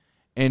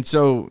 And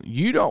so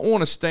you don't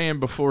want to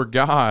stand before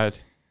God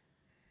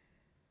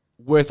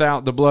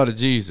without the blood of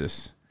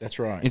Jesus. That's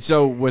right. And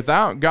so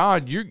without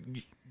God,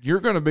 you're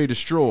going to be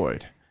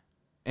destroyed.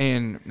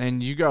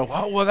 And you go,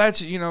 oh, well,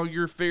 that's,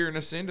 you're fearing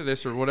us into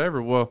this or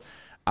whatever. Well,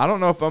 I don't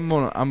know if I'm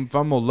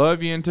gonna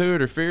love you into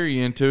it or fear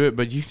you into it,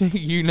 but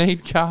you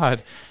need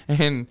God.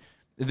 And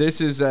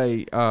this is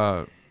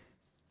God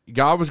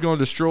was going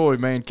to destroy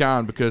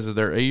mankind because of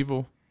their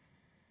evil.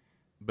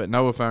 But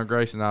Noah found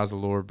grace in the eyes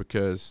of the Lord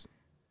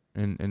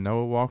and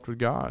Noah walked with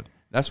God.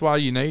 That's why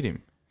you need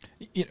Him.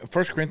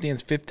 1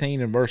 Corinthians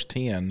 15 and verse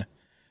 10,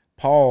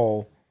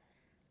 Paul,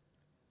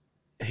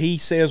 he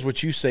says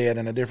what you said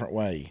in a different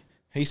way.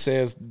 He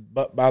says,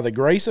 but by the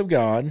grace of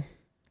God,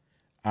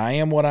 I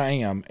am what I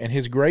am, and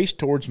His grace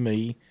towards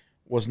me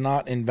was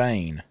not in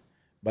vain.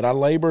 But I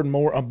labored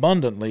more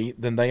abundantly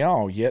than they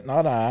all, yet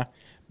not I,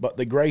 but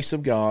the grace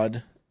of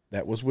God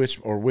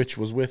which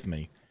was with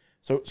me.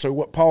 So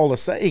what Paul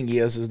is saying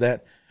is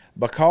that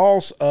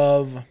because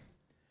of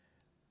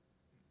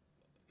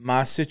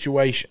my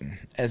situation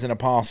as an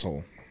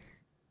apostle,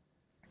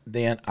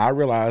 then I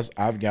realize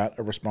I've got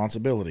a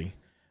responsibility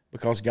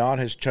because God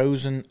has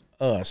chosen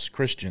us,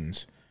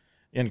 Christians,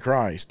 in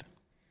Christ.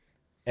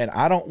 And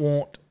I don't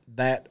want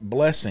that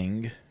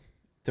blessing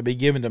to be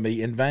given to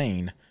me in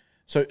vain.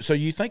 So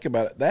you think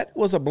about it. That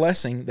was a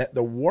blessing that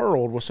the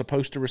world was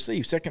supposed to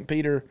receive. 2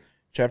 Peter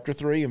Chapter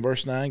 3 and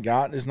verse 9,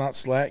 God is not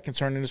slack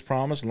concerning His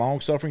promise,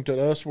 long-suffering to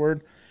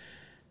usward,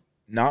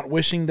 not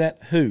wishing that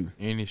who?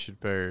 Any should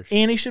perish.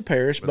 Any should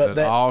perish, but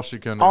that all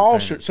should come to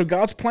repentance. So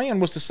God's plan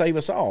was to save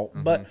us all.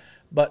 Mm-hmm.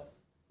 But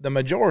the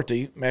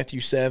majority, Matthew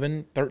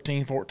 7,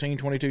 13, 14,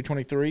 22,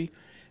 23,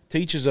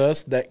 teaches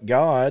us that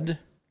God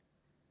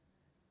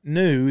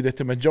knew that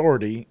the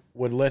majority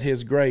would let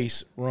His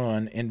grace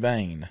run in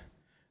vain.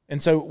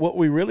 And so what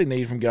we really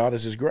need from God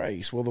is His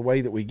grace. Well, the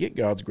way that we get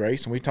God's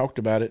grace, and we talked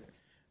about it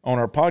on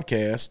our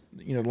podcast,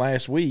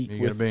 last week.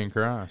 You got to be in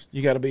Christ.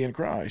 You got to be in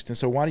Christ. And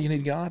so why do you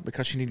need God?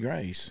 Because you need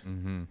grace.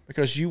 Mm-hmm.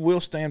 Because you will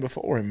stand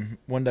before him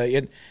one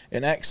day.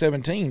 In Acts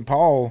 17,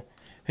 Paul,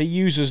 he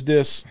uses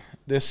this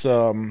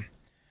kind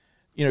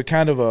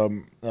of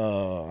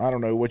I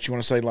don't know what you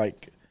want to say,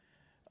 like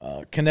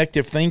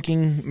connective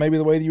thinking, maybe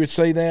the way that you would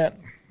say that.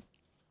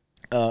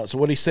 So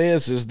what he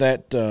says is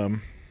that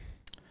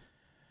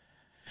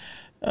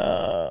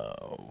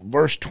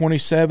verse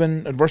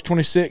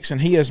 26,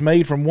 and he has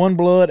made from one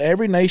blood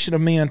every nation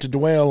of men to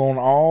dwell on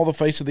all the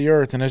face of the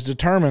earth, and has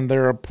determined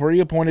their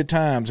pre-appointed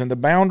times and the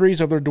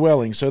boundaries of their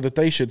dwelling, so that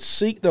they should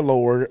seek the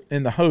Lord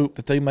in the hope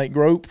that they may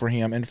grope for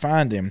him and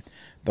find him,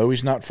 though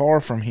he's not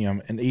far from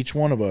him and each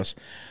one of us.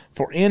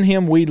 For in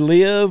him we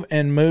live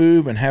and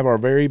move and have our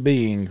very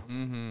being.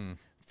 Mm-hmm.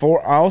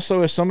 For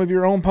also, as some of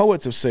your own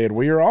poets have said,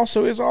 we are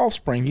also his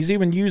offspring. He's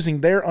even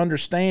using their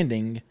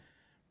understanding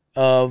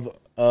of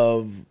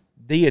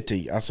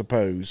deity, I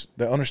suppose.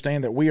 They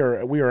understand that we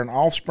are an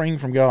offspring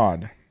from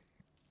God.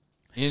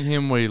 In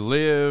him we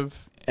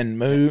live and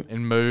move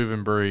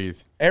and breathe.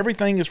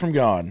 Everything is from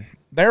God.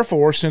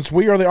 Therefore, since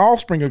we are the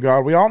offspring of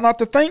God, we ought not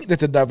to think that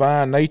the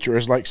divine nature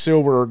is like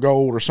silver or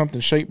gold or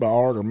something shaped by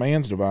art or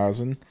man's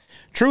devising.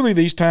 Truly,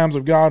 these times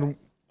of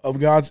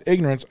God's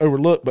ignorance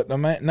overlooked, but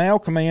now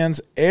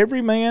commands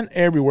every man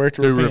everywhere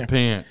to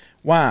repent.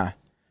 Why?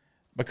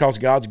 Because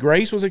God's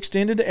grace was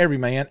extended to every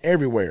man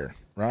everywhere,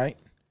 right?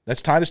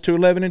 That's Titus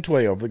 2:11 and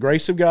 12. The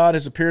grace of God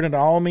has appeared unto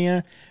all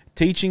men,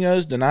 teaching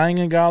us, denying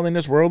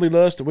ungodliness, worldly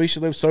lust, that we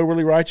should live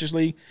soberly,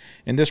 righteously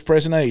in this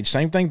present age.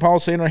 Same thing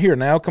Paul's saying right here.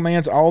 Now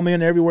commands all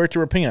men everywhere to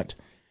repent,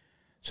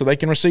 so they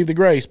can receive the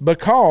grace,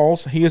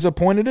 because he has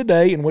appointed a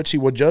day in which he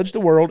will judge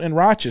the world in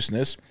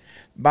righteousness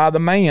by the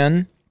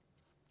man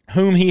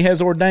whom he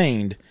has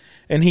ordained,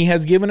 and he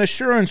has given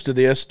assurance to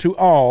this to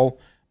all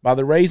by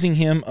the raising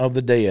him of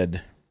the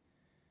dead.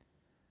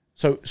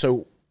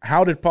 So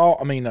how did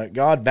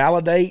God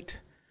validate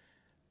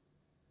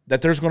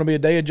that there's going to be a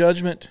day of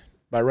judgment?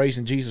 By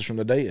raising Jesus from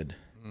the dead.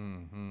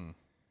 Mm-hmm.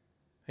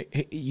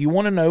 You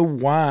want to know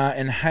why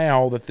and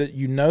how that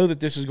you know that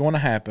this is going to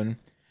happen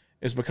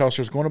is because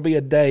there's going to be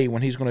a day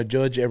when he's going to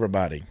judge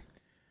everybody.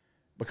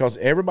 Because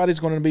everybody's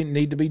going to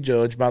need to be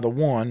judged by the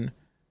one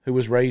who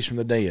was raised from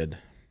the dead.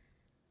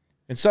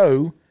 And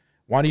so,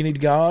 why do you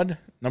need God?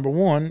 Number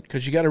one,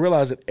 because you got to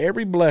realize that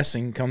every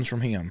blessing comes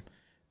from him.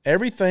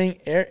 Everything,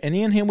 and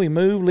in him we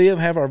move, live,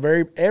 have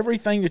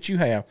everything that you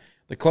have.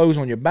 The clothes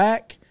on your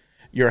back,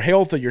 your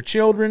health of your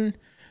children,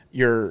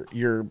 your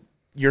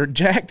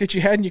jack that you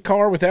had in your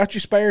car without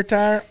your spare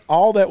tire,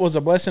 all that was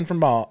a blessing from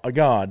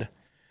God.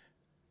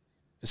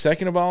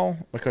 Second of all,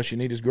 because you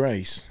need his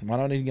grace. Why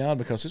do I need God?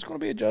 Because it's going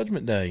to be a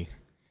judgment day.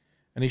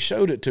 And he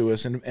showed it to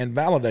us and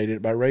validated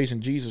it by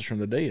raising Jesus from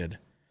the dead.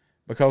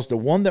 Because the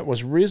one that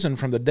was risen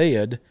from the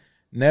dead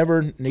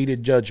never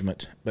needed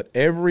judgment, but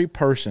every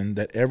person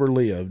that ever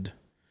lived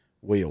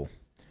will.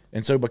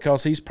 And so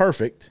because he's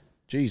perfect,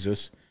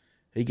 Jesus,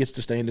 he gets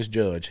to stand as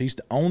judge. He's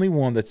the only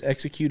one that's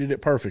executed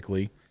it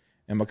perfectly,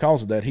 and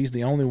because of that, he's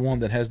the only one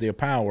that has the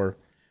power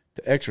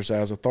to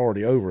exercise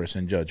authority over us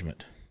in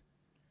judgment.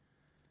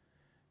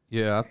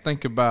 Yeah, I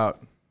think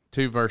about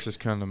two verses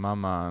come to my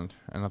mind,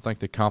 and I think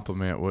they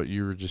complement what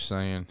you were just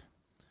saying.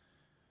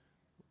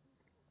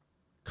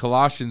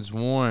 Colossians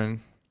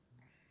 1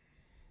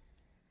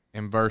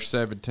 in verse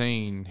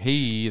 17,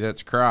 he,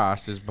 that's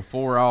Christ, is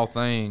before all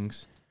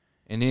things,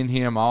 and in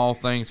him all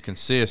things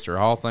consist, or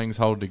all things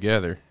hold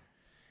together.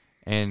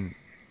 And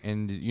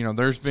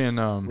there's been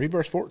read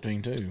verse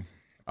 14 too.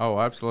 Oh,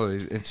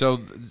 absolutely. And so,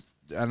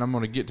 and I'm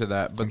going to get to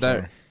that,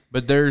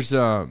 but there's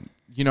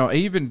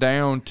even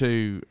down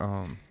to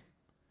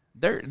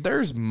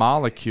there's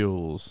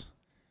molecules,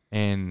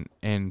 and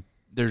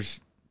there's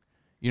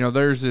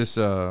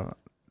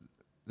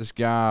this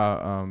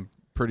guy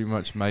pretty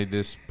much made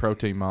this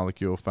protein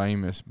molecule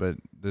famous, but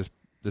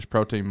this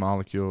protein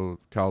molecule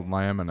called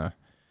lamina.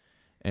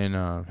 And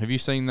have you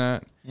seen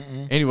that?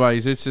 Mm-mm.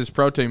 Anyways, it's this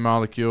protein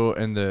molecule,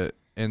 and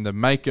the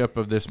makeup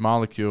of this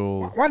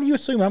molecule. Why do you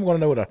assume I'm going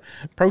to know what a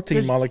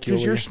protein molecule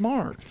is? Because you're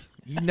smart.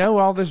 You know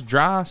all this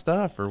dry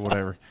stuff or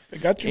whatever. I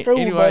got you fooled,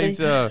 anyways,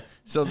 buddy.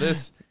 So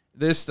this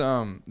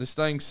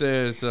thing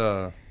says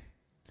the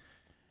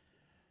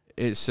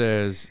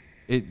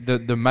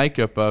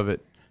makeup of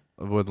it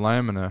with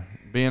lamina.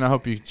 Ben, I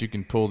hope you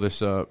can pull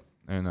this up,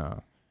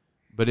 and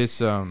but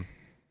it's in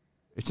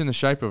the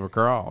shape of a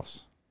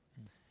cross.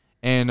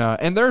 And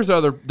there's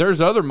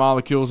other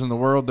molecules in the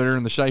world that are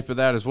in the shape of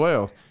that as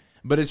well.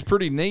 But it's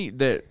pretty neat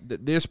that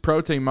this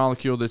protein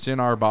molecule that's in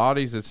our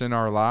bodies, that's in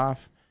our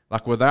life,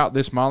 like without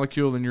this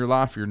molecule in your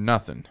life, you're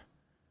nothing.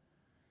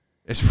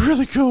 It's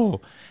really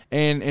cool.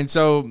 And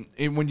so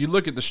when you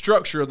look at the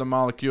structure of the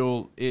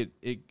molecule,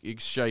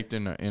 it's shaped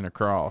in a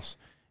cross.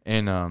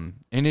 And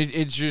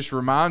it just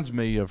reminds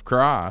me of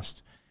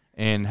Christ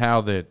and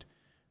how that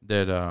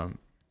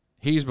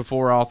he's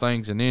before all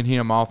things, and in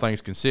him all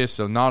things consist.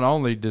 So not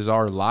only does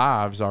our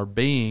lives, our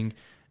being,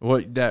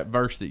 what that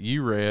verse that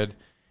you read,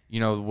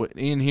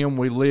 in him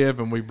we live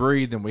and we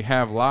breathe and we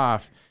have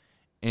life.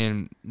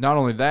 and not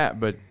only that,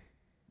 but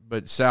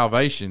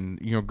salvation,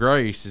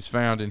 grace is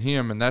found in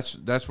him. And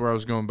that's where I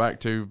was going back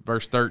to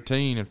verse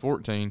 13 and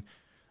 14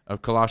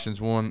 of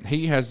Colossians 1.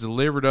 He has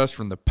delivered us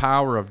from the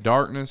power of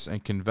darkness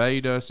and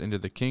conveyed us into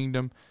the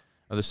kingdom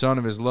of the Son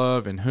of his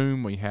love, in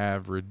whom we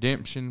have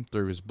redemption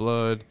through his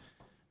blood,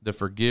 the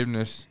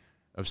forgiveness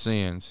of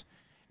sins.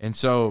 And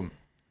so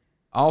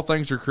all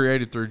things are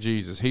created through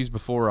Jesus. He's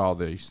before all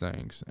these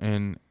things.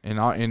 And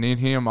in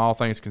him all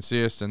things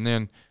consist. And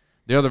then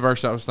the other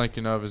verse I was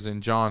thinking of is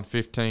in John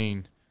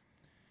 15,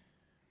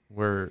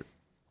 where,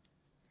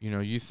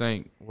 you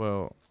think,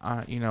 well,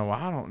 I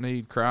don't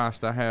need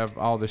Christ. I have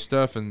all this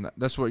stuff. And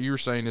that's what you were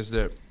saying, is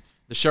that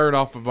the shirt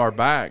off of our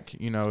back,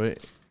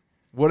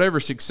 whatever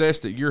success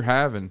that you're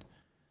having,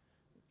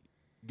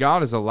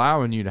 God is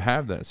allowing you to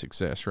have that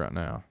success right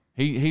now.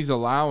 He's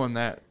allowing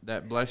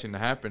that blessing to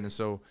happen. And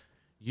so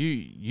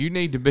you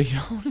need to be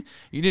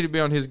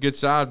on his good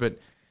side.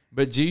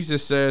 But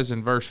Jesus says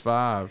in verse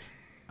 5,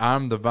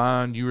 I'm the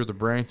vine, you are the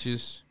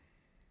branches.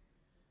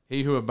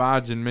 He who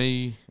abides in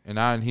me and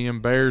I in him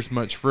bears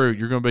much fruit.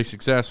 You're going to be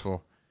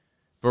successful.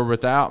 For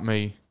without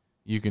me,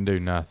 you can do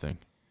nothing.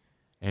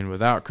 And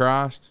without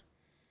Christ,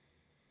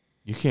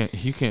 you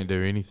can't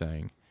do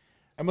anything.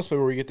 That must be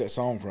where we get that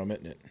song from,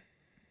 isn't it?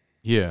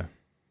 Yeah.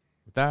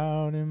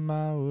 Without him,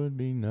 I would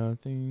be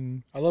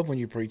nothing. I love when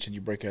you preach and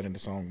you break out into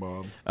song,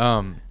 Bob.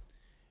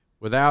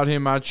 Without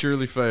him, I'd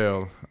surely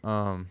fail.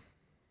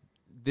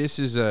 This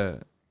is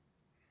a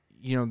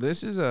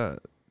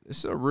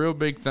real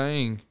big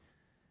thing.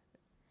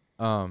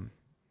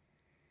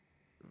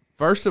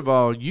 First of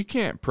all, you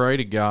can't pray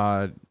to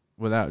God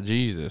without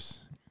Jesus,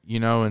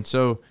 and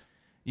so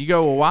you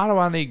go, well, why do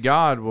I need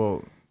God?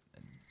 Well,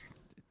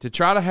 to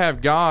try to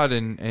have God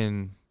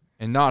and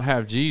not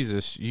have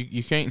Jesus,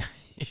 you can't.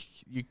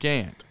 You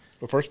can't.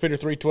 But 1 Peter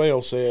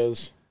 3:12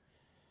 says,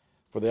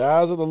 for the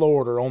eyes of the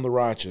Lord are on the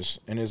righteous,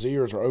 and his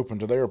ears are open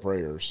to their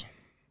prayers.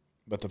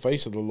 But the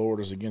face of the Lord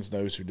is against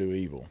those who do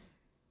evil.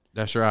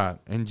 That's right.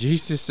 And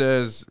Jesus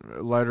says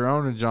later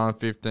on in John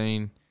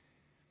 15,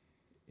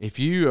 if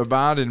you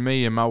abide in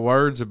me and my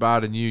words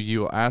abide in you, you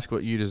will ask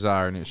what you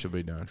desire, and it shall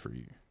be done for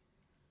you.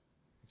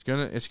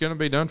 It's gonna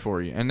be done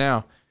for you. And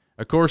now,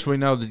 of course, we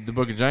know that the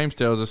book of James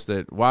tells us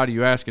that why do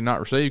you ask and not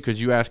receive? Because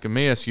you ask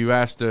amiss. You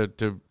ask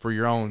to for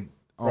your own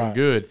Right.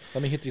 good.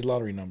 Let me hit these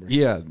lottery numbers.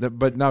 Yeah,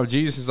 but no,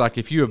 Jesus is like,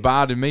 if you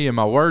abide in me and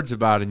my words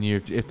abide in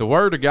you, if the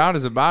word of God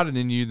is abiding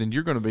in you, then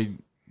you're going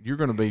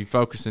to be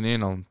focusing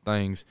in on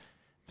things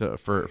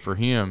for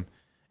Him,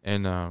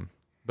 and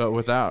but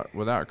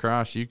without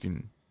Christ, you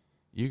can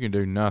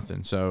do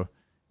nothing. So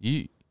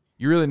you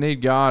really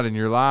need God in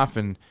your life.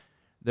 And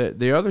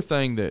the other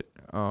thing that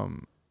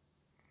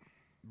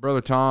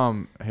Brother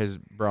Tom has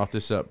brought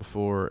this up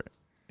before,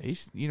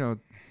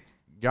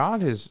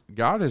 God has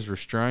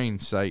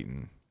restrained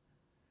Satan.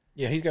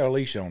 Yeah, he's got a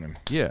leash on him.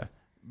 Yeah,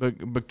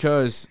 but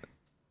because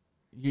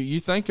you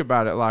think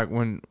about it, like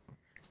when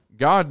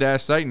God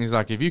asked Satan, he's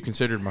like, "If you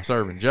considered my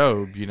servant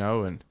Job,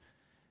 and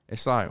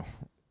it's like,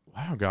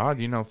 wow, God,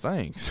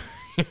 thanks."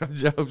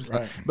 Job's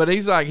right. like, but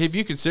he's like, "Have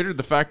you considered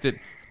the fact that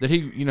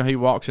he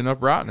walks in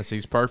uprightness,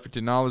 he's perfect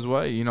in all his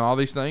way, all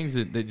these things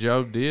that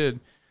Job did,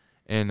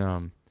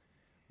 and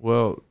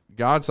well."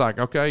 God's like,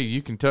 okay,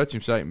 you can touch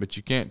him, Satan, but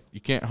you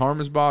can't harm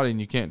his body,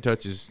 and you can't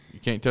touch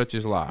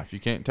his life. You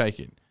can't take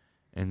it.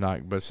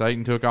 And but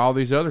Satan took all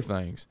these other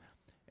things.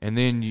 And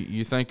then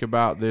you think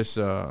about this,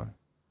 then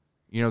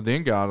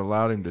God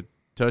allowed him to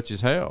touch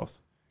his health.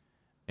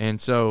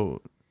 And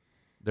so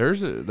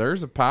there's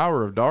a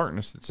power of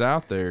darkness that's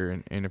out there,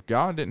 and if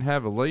God didn't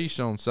have a leash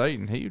on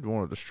Satan, he would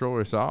want to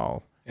destroy us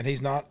all. And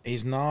he's not,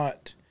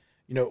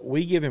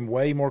 we give him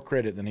way more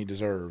credit than he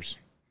deserves.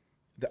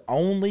 The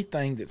only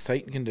thing that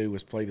Satan can do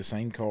is play the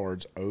same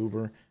cards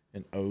over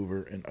and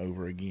over and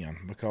over again,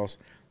 because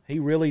he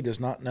really does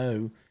not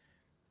know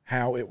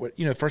how it would.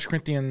 1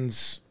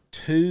 Corinthians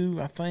 2,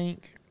 I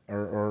think,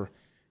 1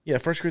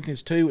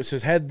 Corinthians 2, it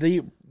says, had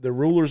the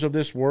rulers of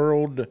this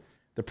world,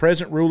 the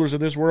present rulers of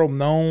this world,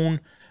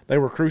 known they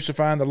were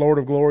crucifying the Lord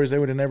of glories, they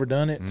would have never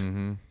done it.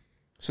 Mm-hmm.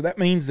 So that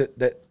means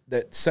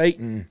that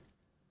Satan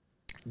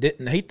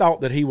didn't. He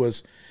thought that he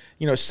was,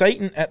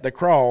 Satan at the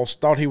cross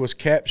thought he was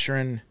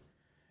capturing.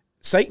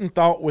 Satan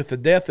thought with the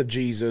death of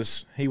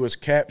Jesus, he was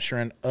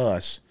capturing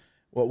us.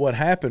 What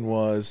happened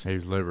was, he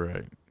was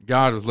liberating.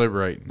 God was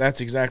liberating.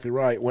 That's exactly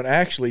right. When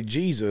actually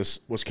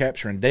Jesus was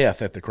capturing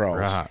death at the cross.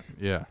 Right,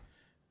 yeah.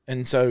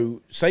 And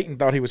so Satan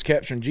thought he was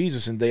capturing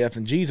Jesus in death,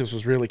 and Jesus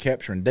was really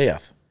capturing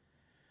death.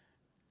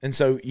 And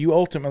so you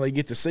ultimately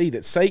get to see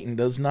that Satan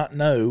does not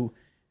know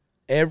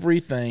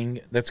everything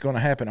that's going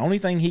to happen. Only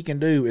thing he can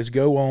do is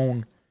go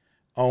on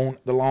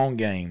the long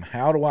game.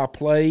 How do I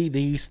play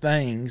these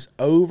things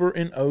over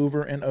and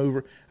over and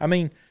over? I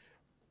mean,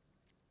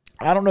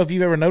 I don't know if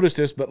you've ever noticed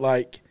this, but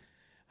like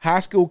high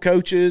school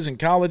coaches and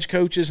college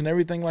coaches and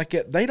everything like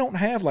that, they don't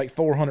have like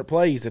 400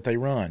 plays that they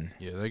run.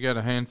 Yeah, they got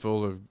a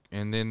handful of,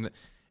 and then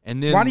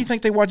why do you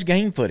think they watch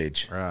game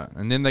footage? Right,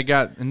 and then they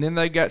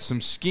got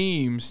some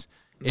schemes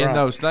in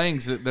those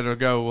things that'll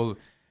go, well,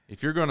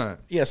 If you're gonna,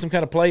 some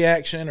kind of play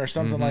action or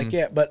something like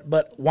that.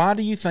 But why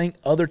do you think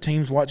other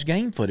teams watch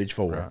game footage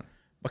for? Right.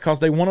 Because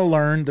they want to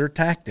learn their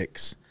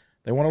tactics.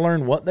 They want to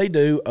learn what they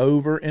do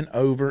over and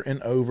over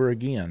and over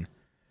again.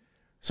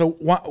 So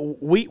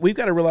we've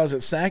got to realize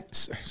that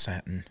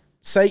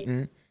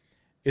Satan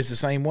is the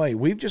same way.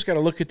 We've just got to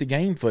look at the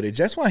game footage.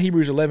 That's why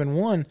Hebrews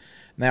 11:1.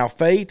 Now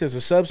faith is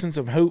a substance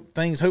of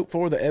things hoped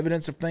for, the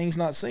evidence of things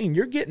not seen.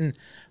 You're getting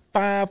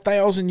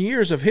 5,000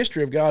 years of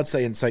history of God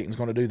saying Satan's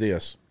going to do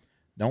this.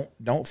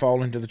 Don't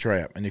fall into the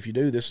trap. And if you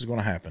do, this is going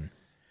to happen.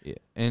 yeah,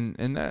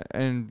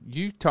 and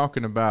you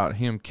talking about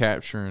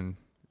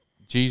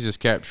Jesus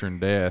capturing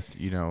death,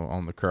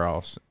 on the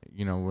cross,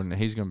 when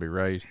he's going to be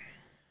raised.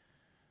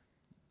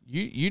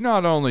 You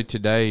not only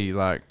today,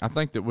 like, I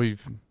think that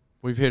we've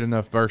hit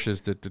enough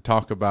verses to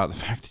talk about the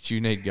fact that you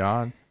need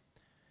God,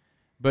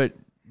 but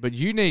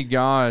you need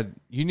God.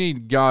 You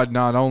need God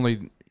not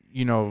only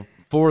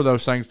for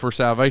those things, for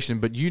salvation,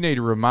 but you need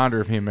a reminder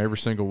of Him every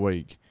single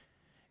week.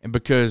 And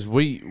because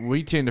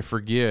we tend to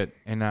forget,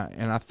 and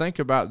I think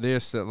about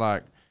this, that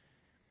like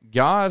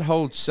God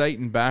holds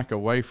Satan back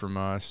away from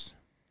us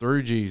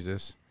through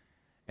Jesus,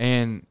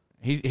 and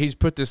he's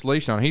put this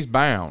leash on. He's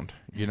bound,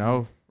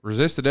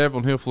 Resist the devil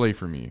and he'll flee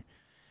from you.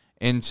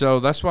 And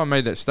so that's why I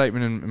made that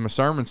statement in my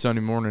sermon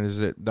Sunday morning, is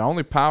that the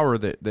only power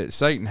that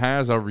Satan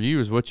has over you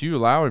is what you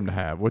allow him to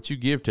have, what you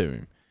give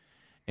to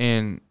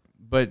him.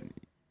 But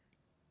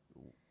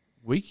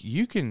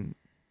you can,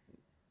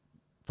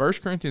 1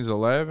 Corinthians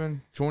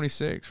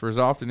 11:26, for as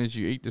often as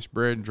you eat this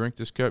bread and drink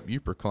this cup, you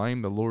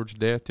proclaim the Lord's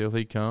death till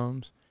he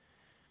comes.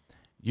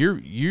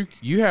 You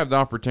have the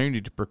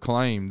opportunity to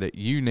proclaim that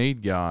you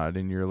need God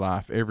in your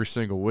life every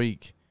single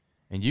week.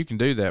 And you can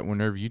do that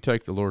whenever you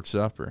take the Lord's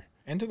Supper.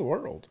 Into the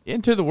world.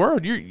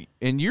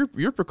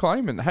 You're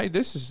proclaiming, hey,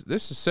 this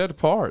is set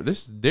apart.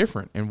 This is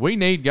different, and we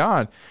need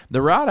God.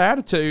 The right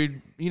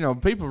attitude,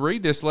 people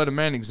read this, let a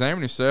man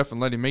examine himself and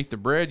let him eat the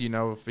bread.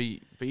 If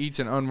he eats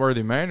in an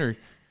unworthy manner,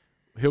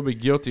 he'll be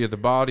guilty of the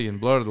body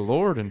and blood of the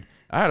Lord. And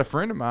I had a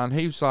friend of mine,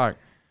 he was like,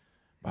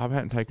 Bob, I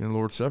hadn't taken the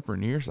Lord's Supper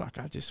in years. Like,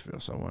 I just feel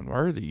so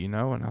unworthy, And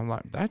I'm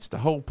like, that's the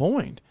whole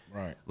point.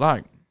 Right.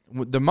 Like,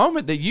 the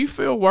moment that you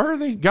feel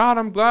worthy, God,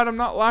 I'm glad I'm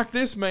not like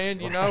this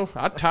man,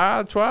 I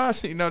tithe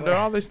twice, do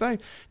all these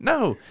things.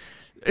 No,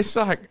 it's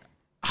like,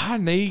 I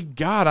need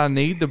God. I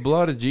need the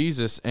blood of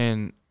Jesus.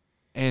 And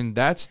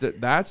that's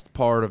the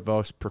part of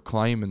us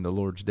proclaiming the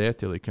Lord's death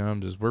till he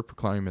comes, is we're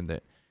proclaiming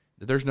that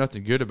there's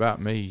nothing good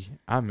about me.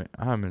 I'm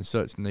in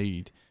such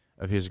need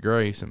of his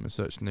grace. I'm in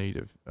such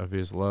need of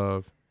his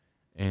love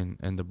and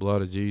the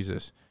blood of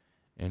Jesus.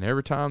 And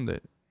every time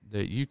that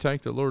you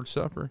take the Lord's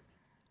Supper,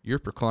 you're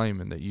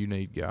proclaiming that you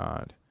need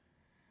God.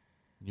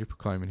 You're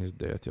proclaiming his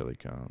death till he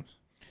comes.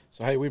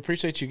 So, hey, we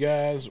appreciate you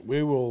guys.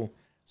 We will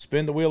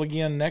spin the wheel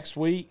again next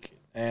week.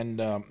 And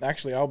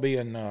actually, I'll be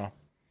in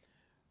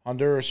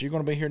Honduras. You're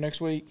going to be here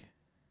next week?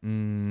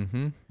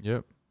 Mm-hmm.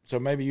 Yep. So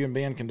maybe you and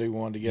Ben can do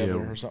one together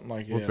or something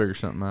like that. We'll figure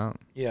something out.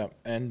 Yeah.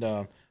 And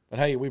but,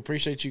 hey, we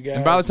appreciate you guys.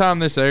 And by the time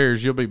this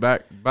airs, you'll be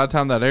back. By the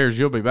time that airs,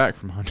 you'll be back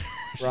from Honduras.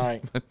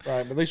 Right. Right.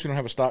 But at least we don't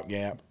have a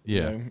stopgap.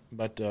 Yeah.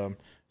 But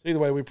so either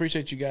way, we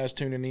appreciate you guys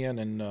tuning in,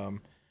 and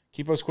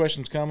keep those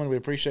questions coming. We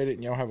appreciate it,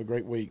 and y'all have a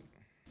great week.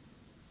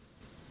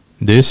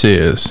 This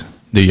is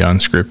the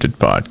Unscripted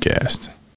Podcast.